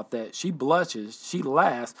her about that, she blushes, she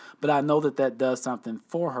laughs, but I know that does something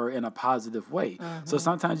for her in a positive way. So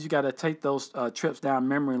sometimes you got to take those trips down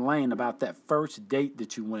memory lane about that first date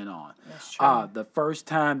that you went on. That's true. The first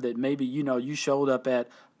time that maybe, you showed up at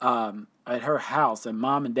her house and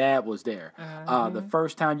mom and dad was there. The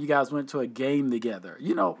first time you guys went to a game together.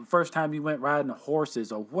 First time you went riding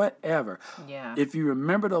horses or whatever. Yeah. If you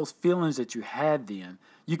remember those feelings that you had then,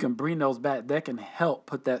 you can bring those back. That can help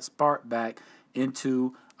put that spark back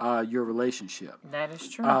into your relationship. That is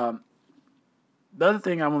true. The other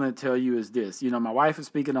thing I want to tell you is this. My wife is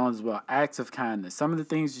speaking on as well, acts of kindness. Some of the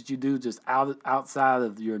things that you do just outside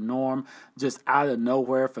of your norm, just out of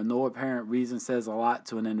nowhere for no apparent reason, says a lot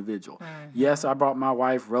to an individual. Yes, I brought my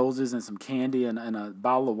wife roses and some candy and a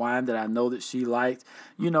bottle of wine that I know that she liked.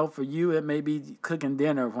 For you, it may be cooking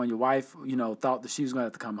dinner when your wife, thought that she was going to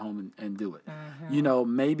have to come home and do it.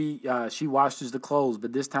 Maybe she washes the clothes,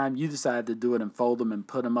 but this time you decided to do it and fold them and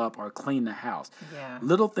put them up or clean the house. Yeah.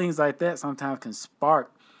 Little things like that sometimes can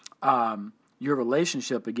spark your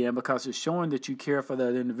relationship again, because it's showing that you care for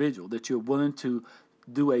that individual, that you're willing to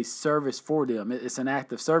do a service for them. It's an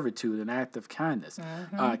act of servitude, an act of kindness.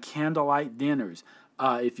 Candlelight dinners.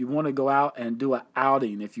 If you want to go out and do an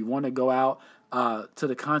outing, if you want to go out to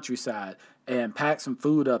the countryside and pack some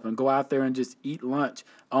food up and go out there and just eat lunch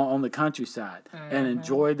on the countryside and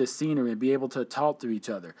enjoy the scenery and be able to talk to each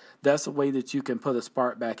other. That's a way that you can put a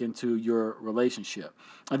spark back into your relationship.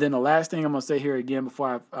 And then the last thing I'm going to say here again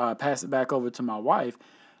before I pass it back over to my wife,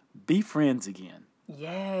 be friends again.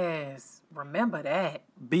 Yes. Remember that.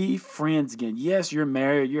 Be friends again. Yes, you're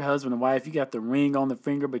married, you're husband and wife, you got the ring on the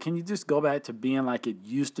finger, but can you just go back to being like it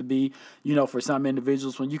used to be, for some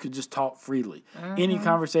individuals when you could just talk freely. Any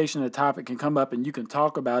conversation or topic can come up and you can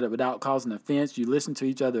talk about it without causing offense. You listen to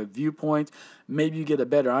each other's viewpoints. Maybe you get a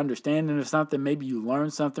better understanding of something. Maybe you learn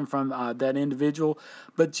something from that individual.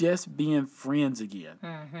 But just being friends again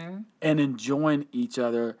and enjoying each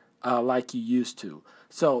other like you used to.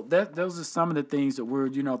 So those are some of the things that we're,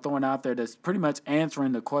 throwing out there that's pretty much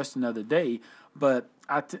answering the question of the day. But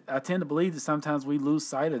I tend to believe that sometimes we lose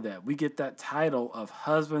sight of that. We get that title of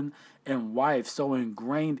husband and wife so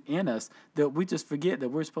ingrained in us that we just forget that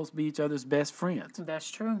we're supposed to be each other's best friends.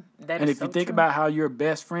 That's true. And if you think about how your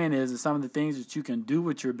best friend is and some of the things that you can do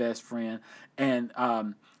with your best friend and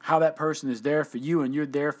how that person is there for you and you're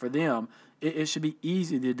there for them, it should be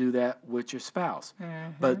easy to do that with your spouse.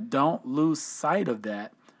 Mm-hmm. But don't lose sight of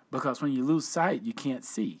that, because when you lose sight, you can't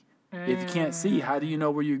see. If you can't see, how do you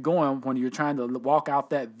know where you're going when you're trying to walk out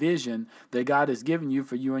that vision that God has given you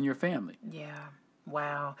for you and your family? Yeah.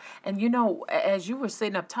 Wow. And as you were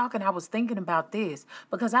sitting up talking, I was thinking about this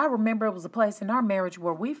because I remember it was a place in our marriage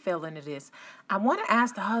where we fell into this. I want to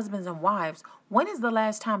ask the husbands and wives, when is the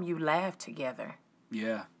last time you laughed together?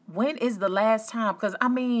 Yeah. When is the last time? Because,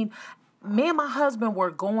 me and my husband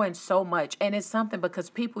were going so much, and it's something because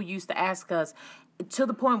people used to ask us, to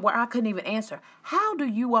the point where I couldn't even answer, how do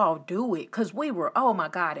you all do it? Because we were, oh my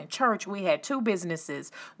God, in church, we had 2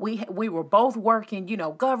 businesses. We were both working,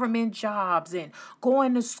 government jobs and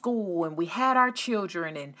going to school, and we had our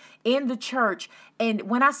children and in the church. And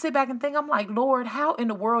when I sit back and think, I'm like, Lord, how in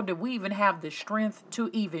the world did we even have the strength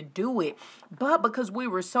to even do it? But because we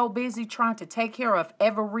were so busy trying to take care of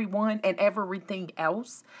everyone and everything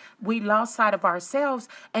else, we lost sight of ourselves.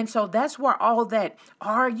 And so that's where all that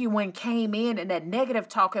arguing came in and that negative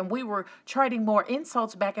talk, and we were trading more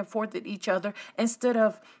insults back and forth at each other instead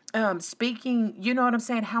of speaking,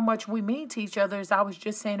 how much we mean to each other, as I was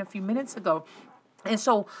just saying a few minutes ago. And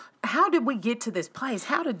so how did we get to this place?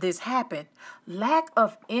 How did this happen? Lack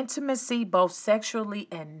of intimacy, both sexually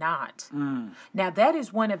and not. Now, that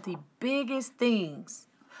is one of the biggest things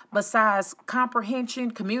besides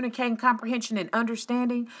communicating comprehension and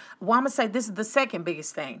understanding. Well, I'm going to say this is the second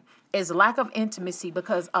biggest thing, is lack of intimacy,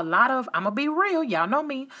 because I'm going to be real, y'all know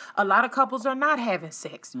me, a lot of couples are not having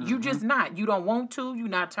sex. Mm-hmm. You just not. You don't want to, you're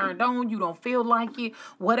not turned on, you don't feel like it,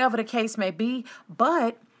 whatever the case may be.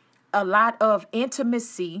 But a lot of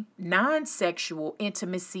intimacy, non-sexual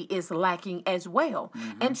intimacy, is lacking as well.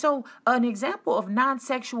 Mm-hmm. And so an example of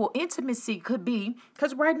non-sexual intimacy could be,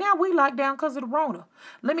 because right now we locked down because of the Rona.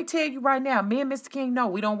 Let me tell you right now, me and Mr. King know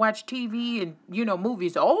we don't watch TV and,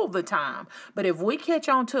 movies all the time. But if we catch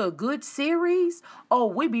on to a good series,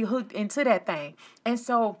 we be hooked into that thing. And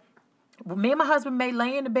so me and my husband may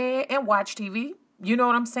lay in the bed and watch TV. You know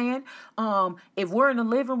what I'm saying? If we're in the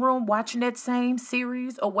living room watching that same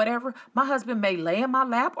series or whatever, my husband may lay in my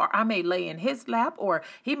lap, or I may lay in his lap, or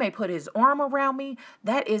he may put his arm around me.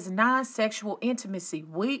 That is non-sexual intimacy.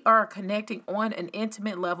 We are connecting on an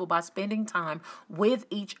intimate level by spending time with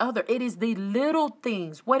each other. It is the little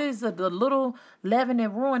things. What is the little leaven that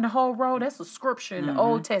ruin the whole road? That's a scripture in the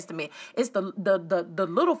Old Testament. It's the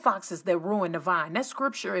little foxes that ruin the vine. That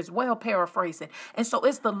scripture is well paraphrasing. And so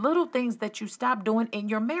it's the little things that you stop doing in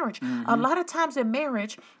your marriage. A lot of times in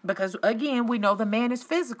marriage, because again, we know the man is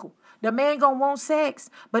physical. The man gonna want sex,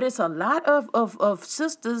 but it's a lot of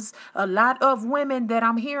sisters, a lot of women that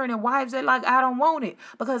I'm hearing, and wives that like, I don't want it,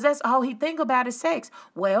 because that's all he think about is sex.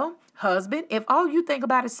 Well, husband, if all you think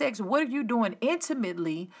about is sex, what are you doing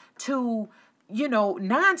intimately to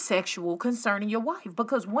non-sexual concerning your wife?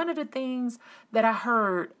 Because one of the things that I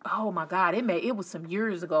heard, oh my God, it was some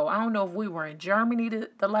years ago. I don't know if we were in Germany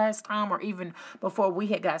the last time or even before we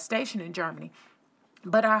had got stationed in Germany.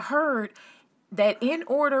 But I heard that in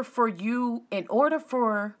order for you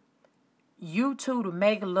two to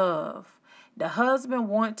make love, the husband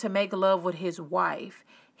want to make love with his wife,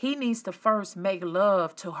 he needs to first make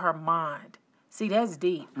love to her mind. See, that's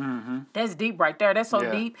deep. Mm-hmm. That's deep right there. That's so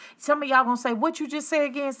deep. Some of y'all going to say, what you just say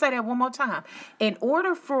again? Say that one more time. In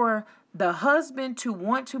order for the husband to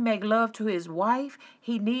want to make love to his wife,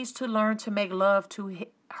 he needs to learn to make love to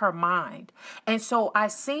her mind. And so I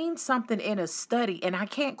seen something in a study, and I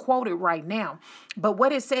can't quote it right now, but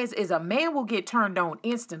what it says is a man will get turned on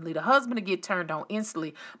instantly. The husband will get turned on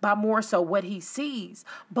instantly by more so what he sees.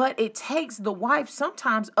 But it takes the wife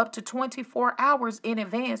sometimes up to 24 hours in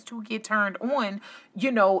advance to get turned on,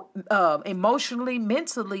 emotionally,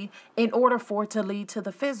 mentally, in order for it to lead to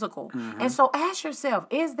the physical. Mm-hmm. And so ask yourself,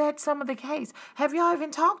 is that some of the case? Have y'all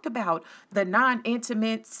even talked about the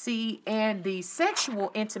non-intimacy and the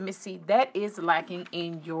sexual intimacy that is lacking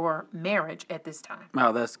in your marriage at this time?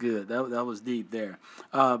 Oh, that's good. That was deep there.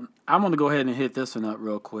 I'm going to go ahead and hit this one up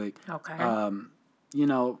real quick. Okay. A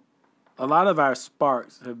lot of our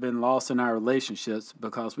sparks have been lost in our relationships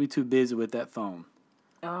because we're too busy with that phone.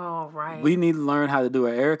 Oh, right. We need to learn how to do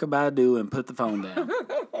an Erykah Badu and put the phone down.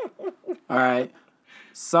 All right.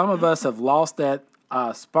 Some of us have lost that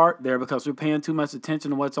spark there because we're paying too much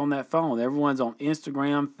attention to what's on that phone. Everyone's on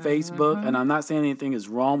Instagram, Facebook, and I'm not saying anything is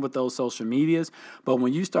wrong with those social medias, but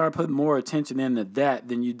when you start putting more attention into that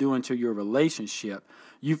than you do into your relationship,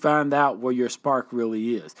 you find out where your spark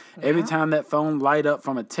really is. Every time that phone light up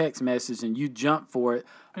from a text message and you jump for it,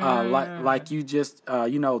 like you just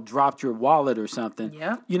dropped your wallet or something.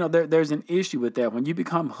 Yeah. There's an issue with that. When you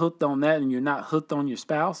become hooked on that and you're not hooked on your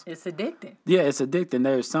spouse, it's addicting. Yeah, it's addicting.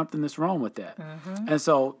 There's something that's wrong with that. And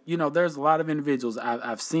so, there's a lot of individuals.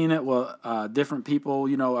 I've seen it with different people,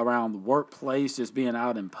 around the workplace, just being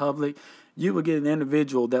out in public. You would get an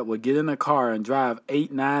individual that would get in a car and drive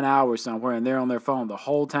 8-9 hours somewhere, and they're on their phone the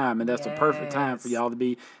whole time, and that's the perfect time for y'all to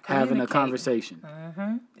be having a conversation.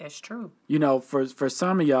 That's true. For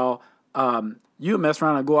some of y'all, you'll mess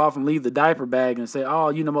around and go off and leave the diaper bag and say, oh,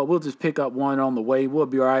 you know what, we'll just pick up one on the way, we'll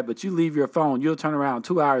be all right. But you leave your phone, you'll turn around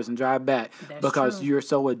 2 hours and drive back because you're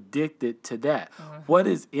so addicted to that. What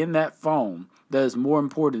is in that phone that is more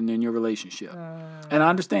important than your relationship? And I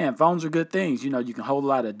understand phones are good things. You can hold a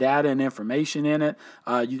lot of data and information in it.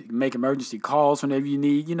 You can make emergency calls whenever you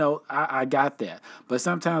need. I got that. But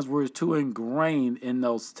sometimes we're too ingrained in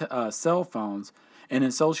those cell phones and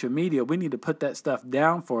in social media. We need to put that stuff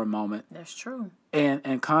down for a moment. That's true.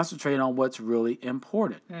 And concentrate on what's really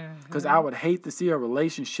important. Because I would hate to see a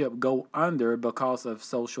relationship go under because of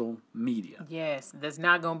social media. Yes, that's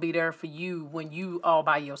not going to be there for you when you all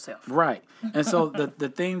by yourself. Right. And so the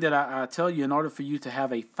thing that I tell you, in order for you to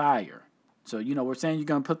have a fire, so, we're saying you're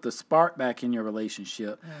going to put the spark back in your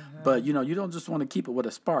relationship, but, you don't just want to keep it with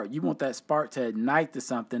a spark. You want that spark to ignite to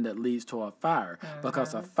something that leads to a fire,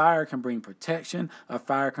 because a fire can bring protection, a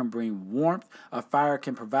fire can bring warmth, a fire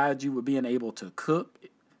can provide you with being able to cook.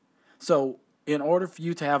 So in order for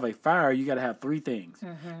you to have a fire, you got to have three things.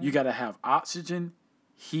 You got to have oxygen,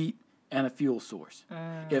 heat, and a fuel source.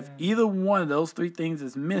 If either one of those three things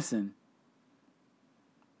is missing,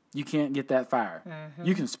 you can't get that fire.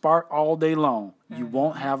 You can spark all day long. You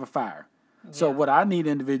won't have a fire. So what I need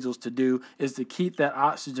individuals to do is to keep that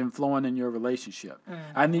oxygen flowing in your relationship.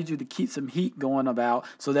 I need you to keep some heat going about,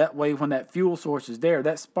 so that way when that fuel source is there,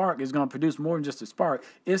 that spark is going to produce more than just a spark.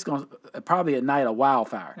 It's going to probably ignite a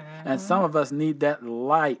wildfire. And some of us need that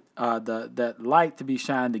light, that light to be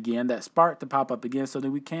shined again, that spark to pop up again, so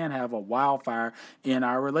that we can have a wildfire in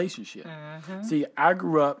our relationship. See, I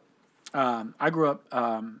grew up in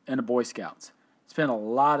the Boy Scouts. Spent a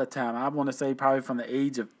lot of time, I want to say probably from the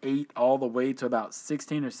age of 8 all the way to about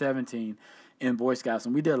 16 or 17 in Boy Scouts.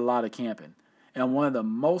 And we did a lot of camping. And one of the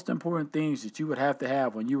most important things that you would have to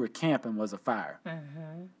have when you were camping was a fire.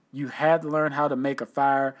 You had to learn how to make a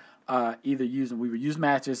fire, we would use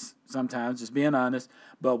matches sometimes, just being honest,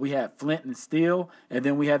 but we had flint and steel, and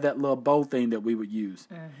then we had that little bow thing that we would use.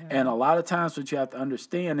 And a lot of times what you have to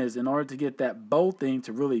understand is, in order to get that bow thing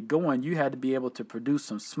to really going, you had to be able to produce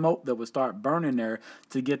some smoke that would start burning there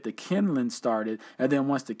to get the kindling started. And then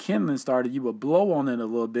once the kindling started, you would blow on it a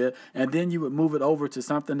little bit, and then you would move it over to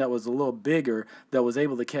something that was a little bigger that was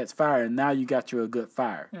able to catch fire, and now you got you a good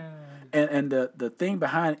fire. And the thing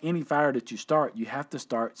behind any fire that you start, you have to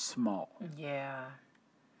start small. Yeah.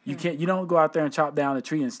 You don't go out there and chop down a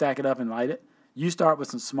tree and stack it up and light it. You start with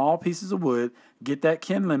some small pieces of wood, get that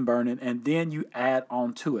kindling burning, and then you add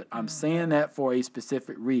on to it. I'm saying that for a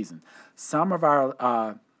specific reason. Some of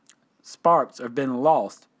our sparks have been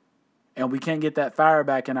lost, and we can't get that fire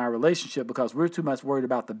back in our relationship because we're too much worried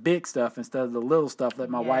about the big stuff instead of the little stuff that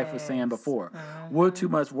my wife was saying before. We're too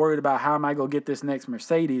much worried about how am I going to get this next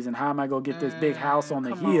Mercedes and how am I going to get this big house on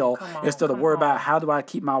the hill instead of worried about how do I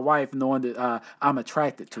keep my wife knowing that I'm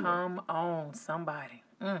attracted to her. Come on, somebody.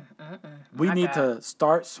 We need to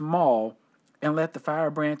start small and let the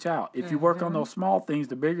fire branch out. If you work on those small things,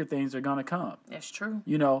 the bigger things are going to come. That's true.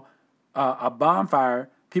 A bonfire,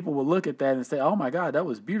 people will look at that and say, oh, my God, that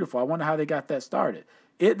was beautiful. I wonder how they got that started.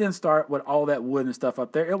 It didn't start with all that wood and stuff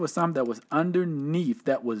up there. It was something that was underneath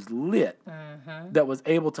that was lit, that was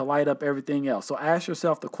able to light up everything else. So ask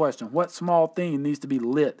yourself the question, what small thing needs to be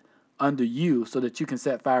lit under you so that you can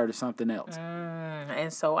set fire to something else?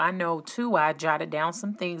 And so I know, too, I jotted down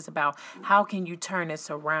some things about how can you turn this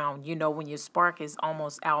around, when your spark is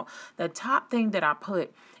almost out. The top thing that I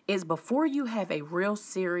put is before you have a real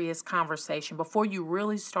serious conversation, before you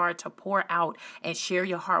really start to pour out and share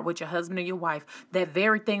your heart with your husband or your wife, that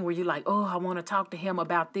very thing where you're like, oh, I want to talk to him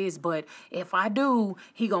about this, but if I do,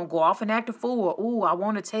 he going to go off and act a fool, or, oh, I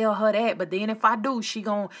want to tell her that, but then if I do, she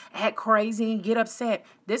going to act crazy and get upset.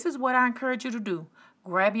 This is what I encourage you to do.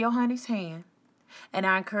 Grab your honey's hand, and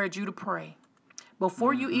I encourage you to pray.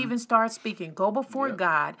 Before you even start speaking, go before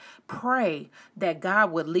God, pray that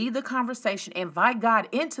God would lead the conversation, invite God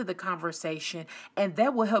into the conversation, and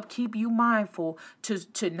that will help keep you mindful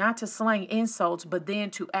to not to slang insults, but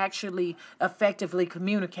then to actually effectively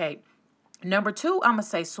communicate. Number 2, I'm going to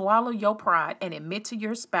say swallow your pride and admit to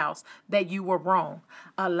your spouse that you were wrong.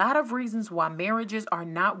 A lot of reasons why marriages are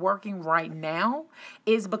not working right now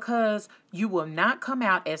is because you will not come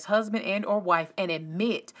out as husband and or wife and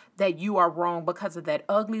admit that you are wrong because of that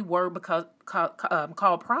ugly word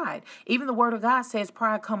called pride. Even the word of God says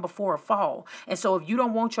pride come before a fall. And so if you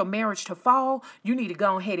don't want your marriage to fall, you need to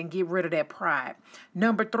go ahead and get rid of that pride.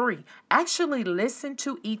 Number 3, actually listen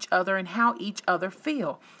to each other and how each other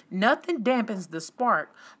feel. Nothing dampens the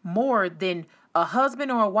spark more than a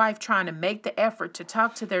husband or a wife trying to make the effort to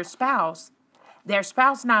talk to their spouse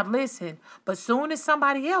not listen, but soon as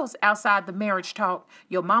somebody else outside the marriage talk,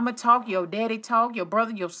 your mama talk, your daddy talk, your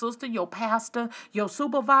brother, your sister, your pastor, your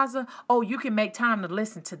supervisor, oh, you can make time to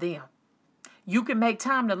listen to them. You can make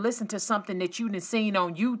time to listen to something that you done seen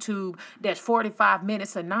on YouTube that's 45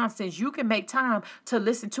 minutes of nonsense. You can make time to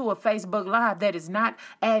listen to a Facebook Live that is not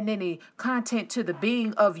adding any content to the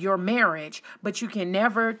being of your marriage, but you can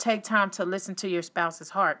never take time to listen to your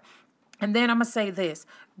spouse's heart. And then I'm going to say this,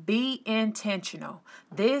 be intentional.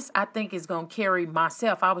 This, I think, is going to carry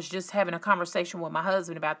myself. I was just having a conversation with my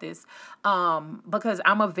husband about this because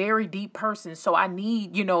I'm a very deep person. So I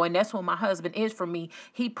need, and that's what my husband is for me.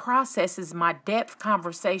 He processes my depth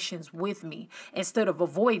conversations with me instead of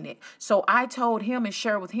avoiding it. So I told him and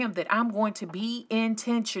shared with him that I'm going to be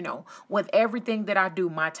intentional with everything that I do,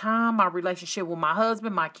 my time, my relationship with my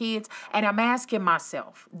husband, my kids. And I'm asking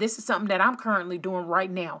myself, this is something that I'm currently doing right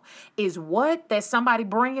now, is what that somebody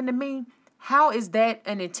bringing to me, how is that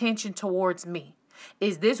an intention towards me?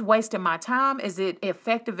 Is this wasting my time? Is it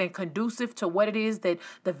effective and conducive to what it is that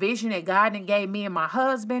the vision that God gave me and my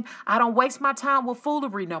husband? I don't waste my time with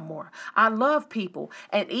foolery no more. I love people.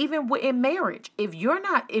 And even in marriage,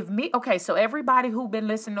 so everybody who been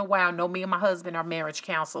listening a while know me and my husband are marriage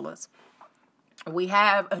counselors. We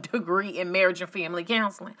have a degree in marriage and family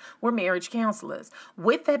counseling. We're marriage counselors.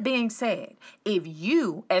 With that being said, if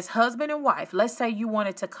you as husband and wife, let's say you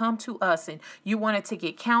wanted to come to us and you wanted to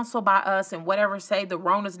get counseled by us and whatever, say the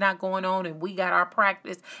Rona's not going on and we got our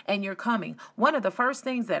practice and you're coming. One of the first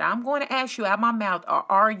things that I'm going to ask you out my mouth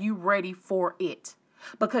are you ready for it?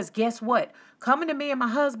 Because guess what? Coming to me and my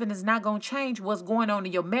husband is not going to change what's going on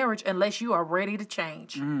in your marriage unless you are ready to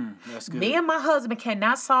change. That's good. Me and my husband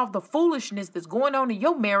cannot solve the foolishness that's going on in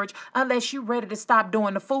your marriage unless you're ready to stop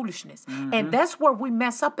doing the foolishness. And that's where we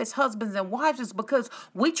mess up as husbands and wives, is because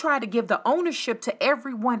we try to give the ownership to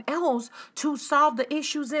everyone else to solve the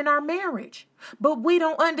issues in our marriage. But we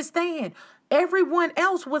don't understand. Everyone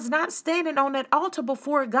else was not standing on that altar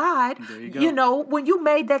before God, when you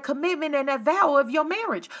made that commitment and that vow of your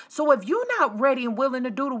marriage. So if you're not ready and willing to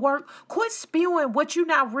do the work, quit spewing what you're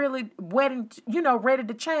not really ready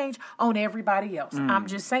to change on everybody else. I'm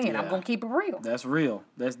just saying, I'm going to keep it real. That's real.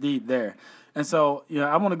 That's deep there. And so,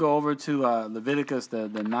 I want to go over to Leviticus, the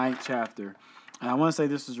 9th chapter. And I want to say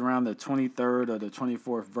this is around the 23rd or the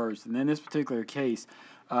 24th verse. And in this particular case,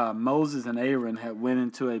 Moses and Aaron had went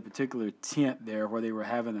into a particular tent there where they were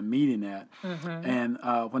having a meeting at. And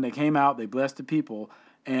when they came out, they blessed the people,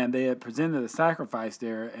 and they had presented a sacrifice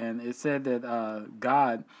there. And it said that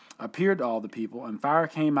God appeared to all the people, and fire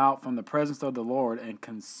came out from the presence of the Lord and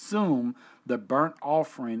consumed the burnt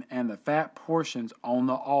offering and the fat portions on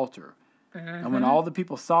the altar. And when all the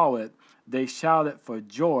people saw it, they shouted for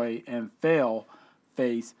joy and fell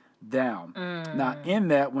face down. Now, in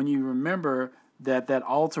that, when you remember that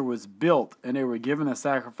altar was built and they were giving a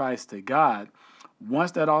sacrifice to God,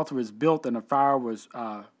 once that altar was built and the fire was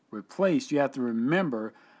replaced, you have to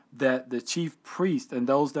remember that the chief priest and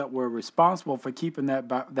those that were responsible for keeping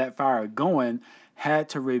that fire going had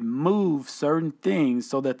to remove certain things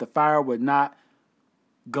so that the fire would not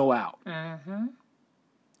go out.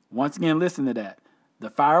 Once again, listen to that. The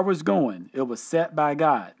fire was going. It was set by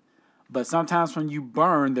God. But sometimes when you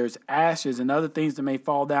burn, there's ashes and other things that may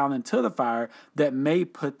fall down into the fire that may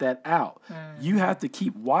put that out. You have to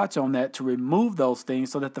keep watch on that to remove those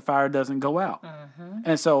things so that the fire doesn't go out.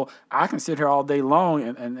 And so I can sit here all day long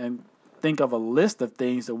and think of a list of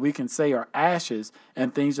things that we can say are ashes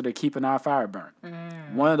and things that are keeping our fire burnt.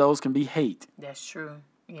 One of those can be hate. That's true.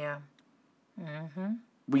 Yeah.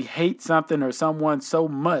 We hate something or someone so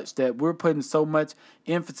much that we're putting so much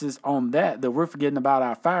emphasis on that we're forgetting about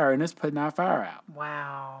our fire, and it's putting our fire out.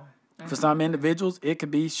 Wow. For some individuals, it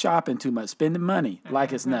could be shopping too much, spending money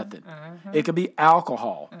like it's nothing. It could be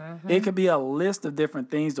alcohol. It could be a list of different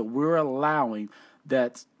things that we're allowing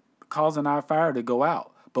that's causing our fire to go out.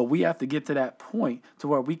 But we have to get to that point to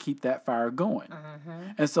where we keep that fire going.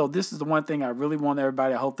 And so this is the one thing I really want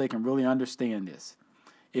everybody, I hope they can really understand this.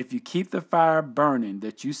 If you keep the fire burning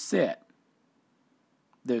that you set,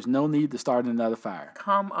 there's no need to start another fire.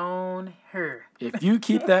 Come on her. If you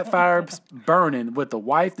keep that fire burning with the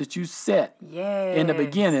wife that you set in the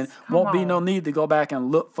beginning, won't be no need to go back and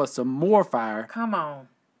look for some more fire. Come on.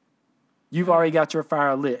 You've already got your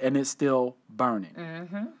fire lit and it's still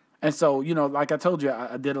burning. And so, like I told you,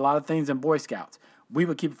 I did a lot of things in Boy Scouts. We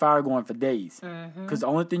would keep a fire going for days. Because the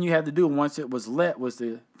only thing you had to do once it was lit was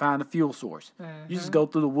to find a fuel source. You just go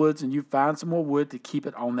through the woods and you find some more wood to keep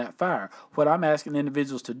it on that fire. What I'm asking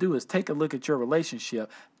individuals to do is take a look at your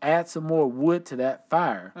relationship, add some more wood to that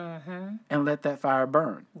fire, and let that fire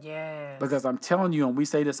burn. Yes. Because I'm telling you, and we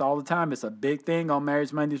say this all the time, it's a big thing on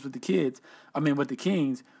Marriage Mondays with the kids. With the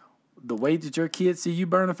Kings. The way that your kids see you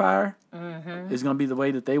burn a fire is going to be the way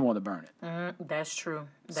that they want to burn it. That's true.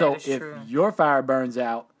 So if your fire burns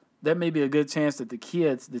out, there may be a good chance that the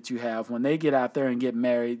kids that you have, when they get out there and get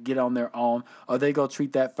married, get on their own, or they go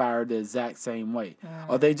treat that fire the exact same way.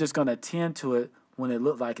 Or they just going to tend to it when it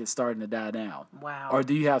looks like it's starting to die down. Wow. Or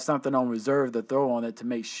do you have something on reserve to throw on it to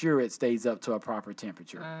make sure it stays up to a proper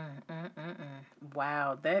temperature?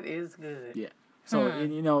 Wow, that is good. Yeah. So,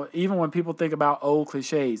 even when people think about old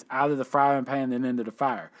cliches, out of the frying pan and into the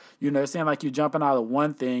fire, it's saying like you're jumping out of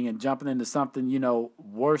one thing and jumping into something,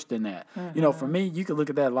 worse than that. For me, you could look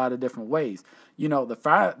at that a lot of different ways.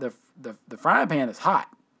 The frying pan is hot,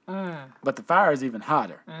 but the fire is even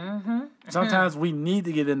hotter. Sometimes we need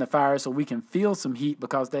to get in the fire so we can feel some heat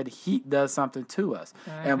because that heat does something to us.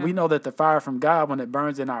 And we know that the fire from God, when it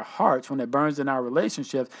burns in our hearts, when it burns in our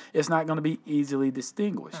relationships, it's not going to be easily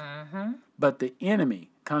distinguished. But the enemy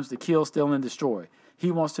comes to kill, steal, and destroy. He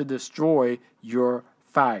wants to destroy your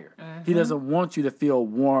fire. He doesn't want you to feel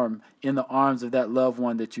warm in the arms of that loved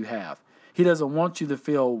one that you have. He doesn't want you to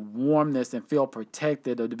feel warmness and feel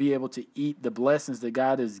protected or to be able to eat the blessings that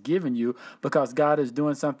God has given you because God is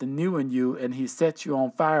doing something new in you and he sets you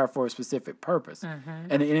on fire for a specific purpose.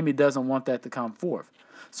 And the enemy doesn't want that to come forth.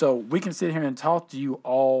 So we can sit here and talk to you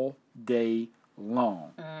all day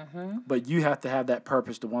long. But you have to have that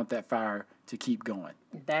purpose to want that fire to keep going.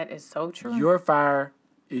 That is so true. Your fire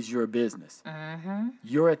is your business.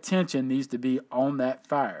 Your attention needs to be on that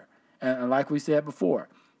fire. And like we said before,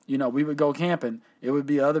 we would go camping. It would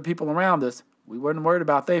be other people around us. We weren't worried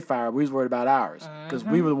about their fire. We was worried about ours because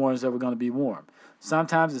we were the ones that were going to be warm.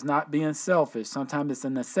 Sometimes it's not being selfish. Sometimes it's a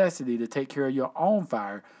necessity to take care of your own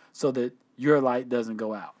fire so that your light doesn't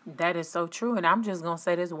go out. That is so true. And I'm just going to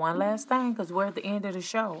say this one last thing because we're at the end of the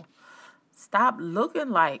show. Stop looking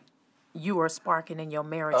like you are sparking in your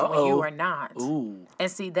marriage when you are not. Ooh.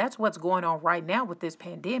 And see, that's what's going on right now with this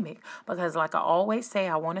pandemic. Because like I always say,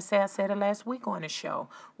 I said it last week on the show,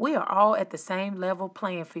 we are all at the same level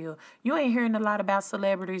playing field. You ain't hearing a lot about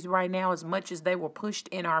celebrities right now as much as they were pushed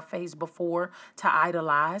in our face before to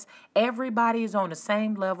idolize. Everybody is on the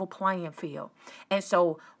same level playing field. And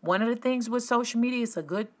so one of the things with social media, it's a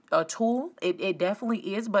good tool. It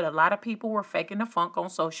definitely is, but a lot of people were faking the funk on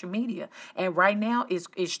social media. And right now,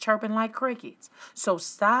 it's chirping like crickets. So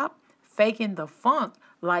stop faking the funk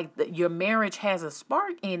like your marriage has a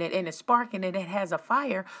spark in it, and a spark in it has a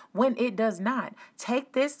fire when it does not.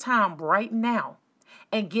 Take this time right now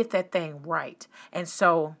and get that thing right. And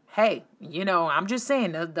so, hey, I'm just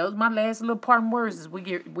saying, those my last little parting words as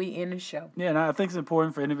we end the show. Yeah, and I think it's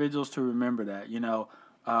important for individuals to remember that,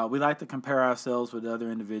 we like to compare ourselves with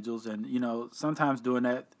other individuals, and, sometimes doing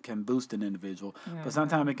that can boost an individual, but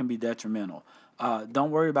sometimes it can be detrimental.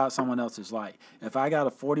 Don't worry about someone else's light. If I got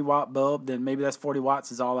a 40-watt bulb, then maybe that's 40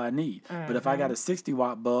 watts is all I need. But if I got a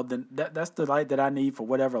 60-watt bulb, then that's the light that I need for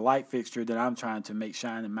whatever light fixture that I'm trying to make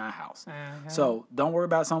shine in my house. So don't worry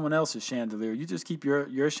about someone else's chandelier. You just keep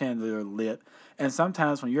your chandelier lit. And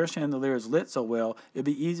sometimes when your chandelier is lit so well, it'd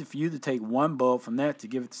be easy for you to take one bulb from that to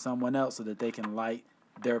give it to someone else so that they can light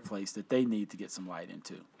their place that they need to get some light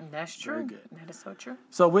into. That's true. Very good. That is so true.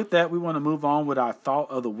 So with that, we want to move on with our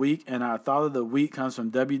thought of the week. And our thought of the week comes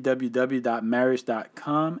from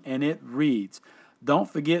www.marriage.com. And it reads, "Don't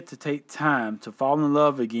forget to take time to fall in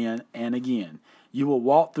love again and again. You will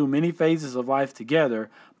walk through many phases of life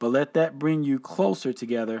together, but let that bring you closer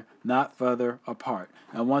together, not further apart."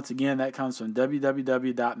 And once again, that comes from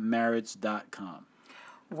www.marriage.com.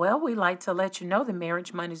 Well, we'd like to let you know that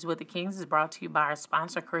Marriage Mondays with the Kings is brought to you by our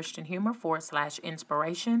sponsor, Christian Humor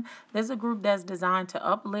 /Inspiration. This is a group that's designed to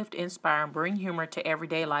uplift, inspire, and bring humor to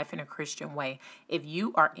everyday life in a Christian way. If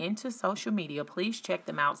you are into social media, please check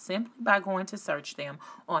them out simply by going to search them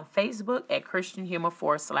on Facebook at Christian Humor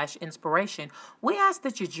 /Inspiration. We ask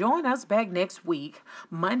that you join us back next week,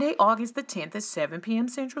 Monday, August the 10th at 7 p.m.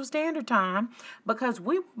 Central Standard Time, because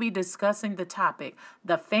we will be discussing the topic,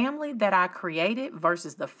 the family that I created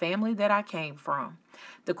versus the family that I came from.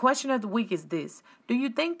 The question of the week is this: do you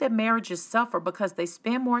think that marriages suffer because they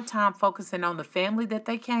spend more time focusing on the family that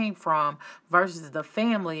they came from versus the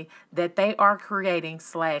family that they are creating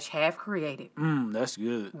 / have created? That's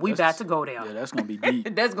good. We about to go there. Yeah, that's going to be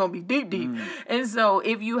deep. That's going to be deep. And so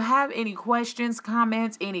if you have any questions,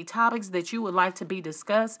 comments, any topics that you would like to be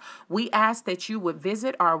discussed, we ask that you would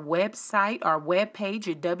visit our website, our webpage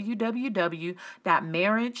at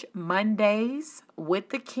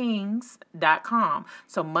www.marriagemondayswiththekings.com.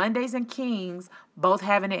 So Mondays and Kings both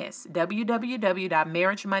have an S.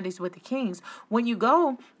 www.marriagemondayswiththekings. When you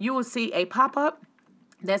go, you will see a pop-up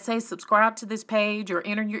that says subscribe to this page or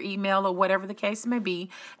enter your email or whatever the case may be.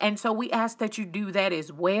 And so we ask that you do that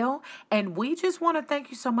as well. And we just want to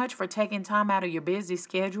thank you so much for taking time out of your busy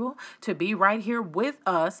schedule to be right here with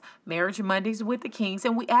us, Marriage Mondays with the Kings.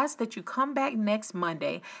 And we ask that you come back next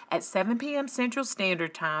Monday at 7 p.m. Central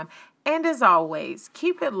Standard Time. And as always,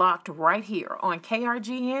 keep it locked right here on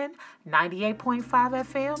KRGN 98.5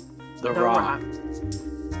 FM, The Rock.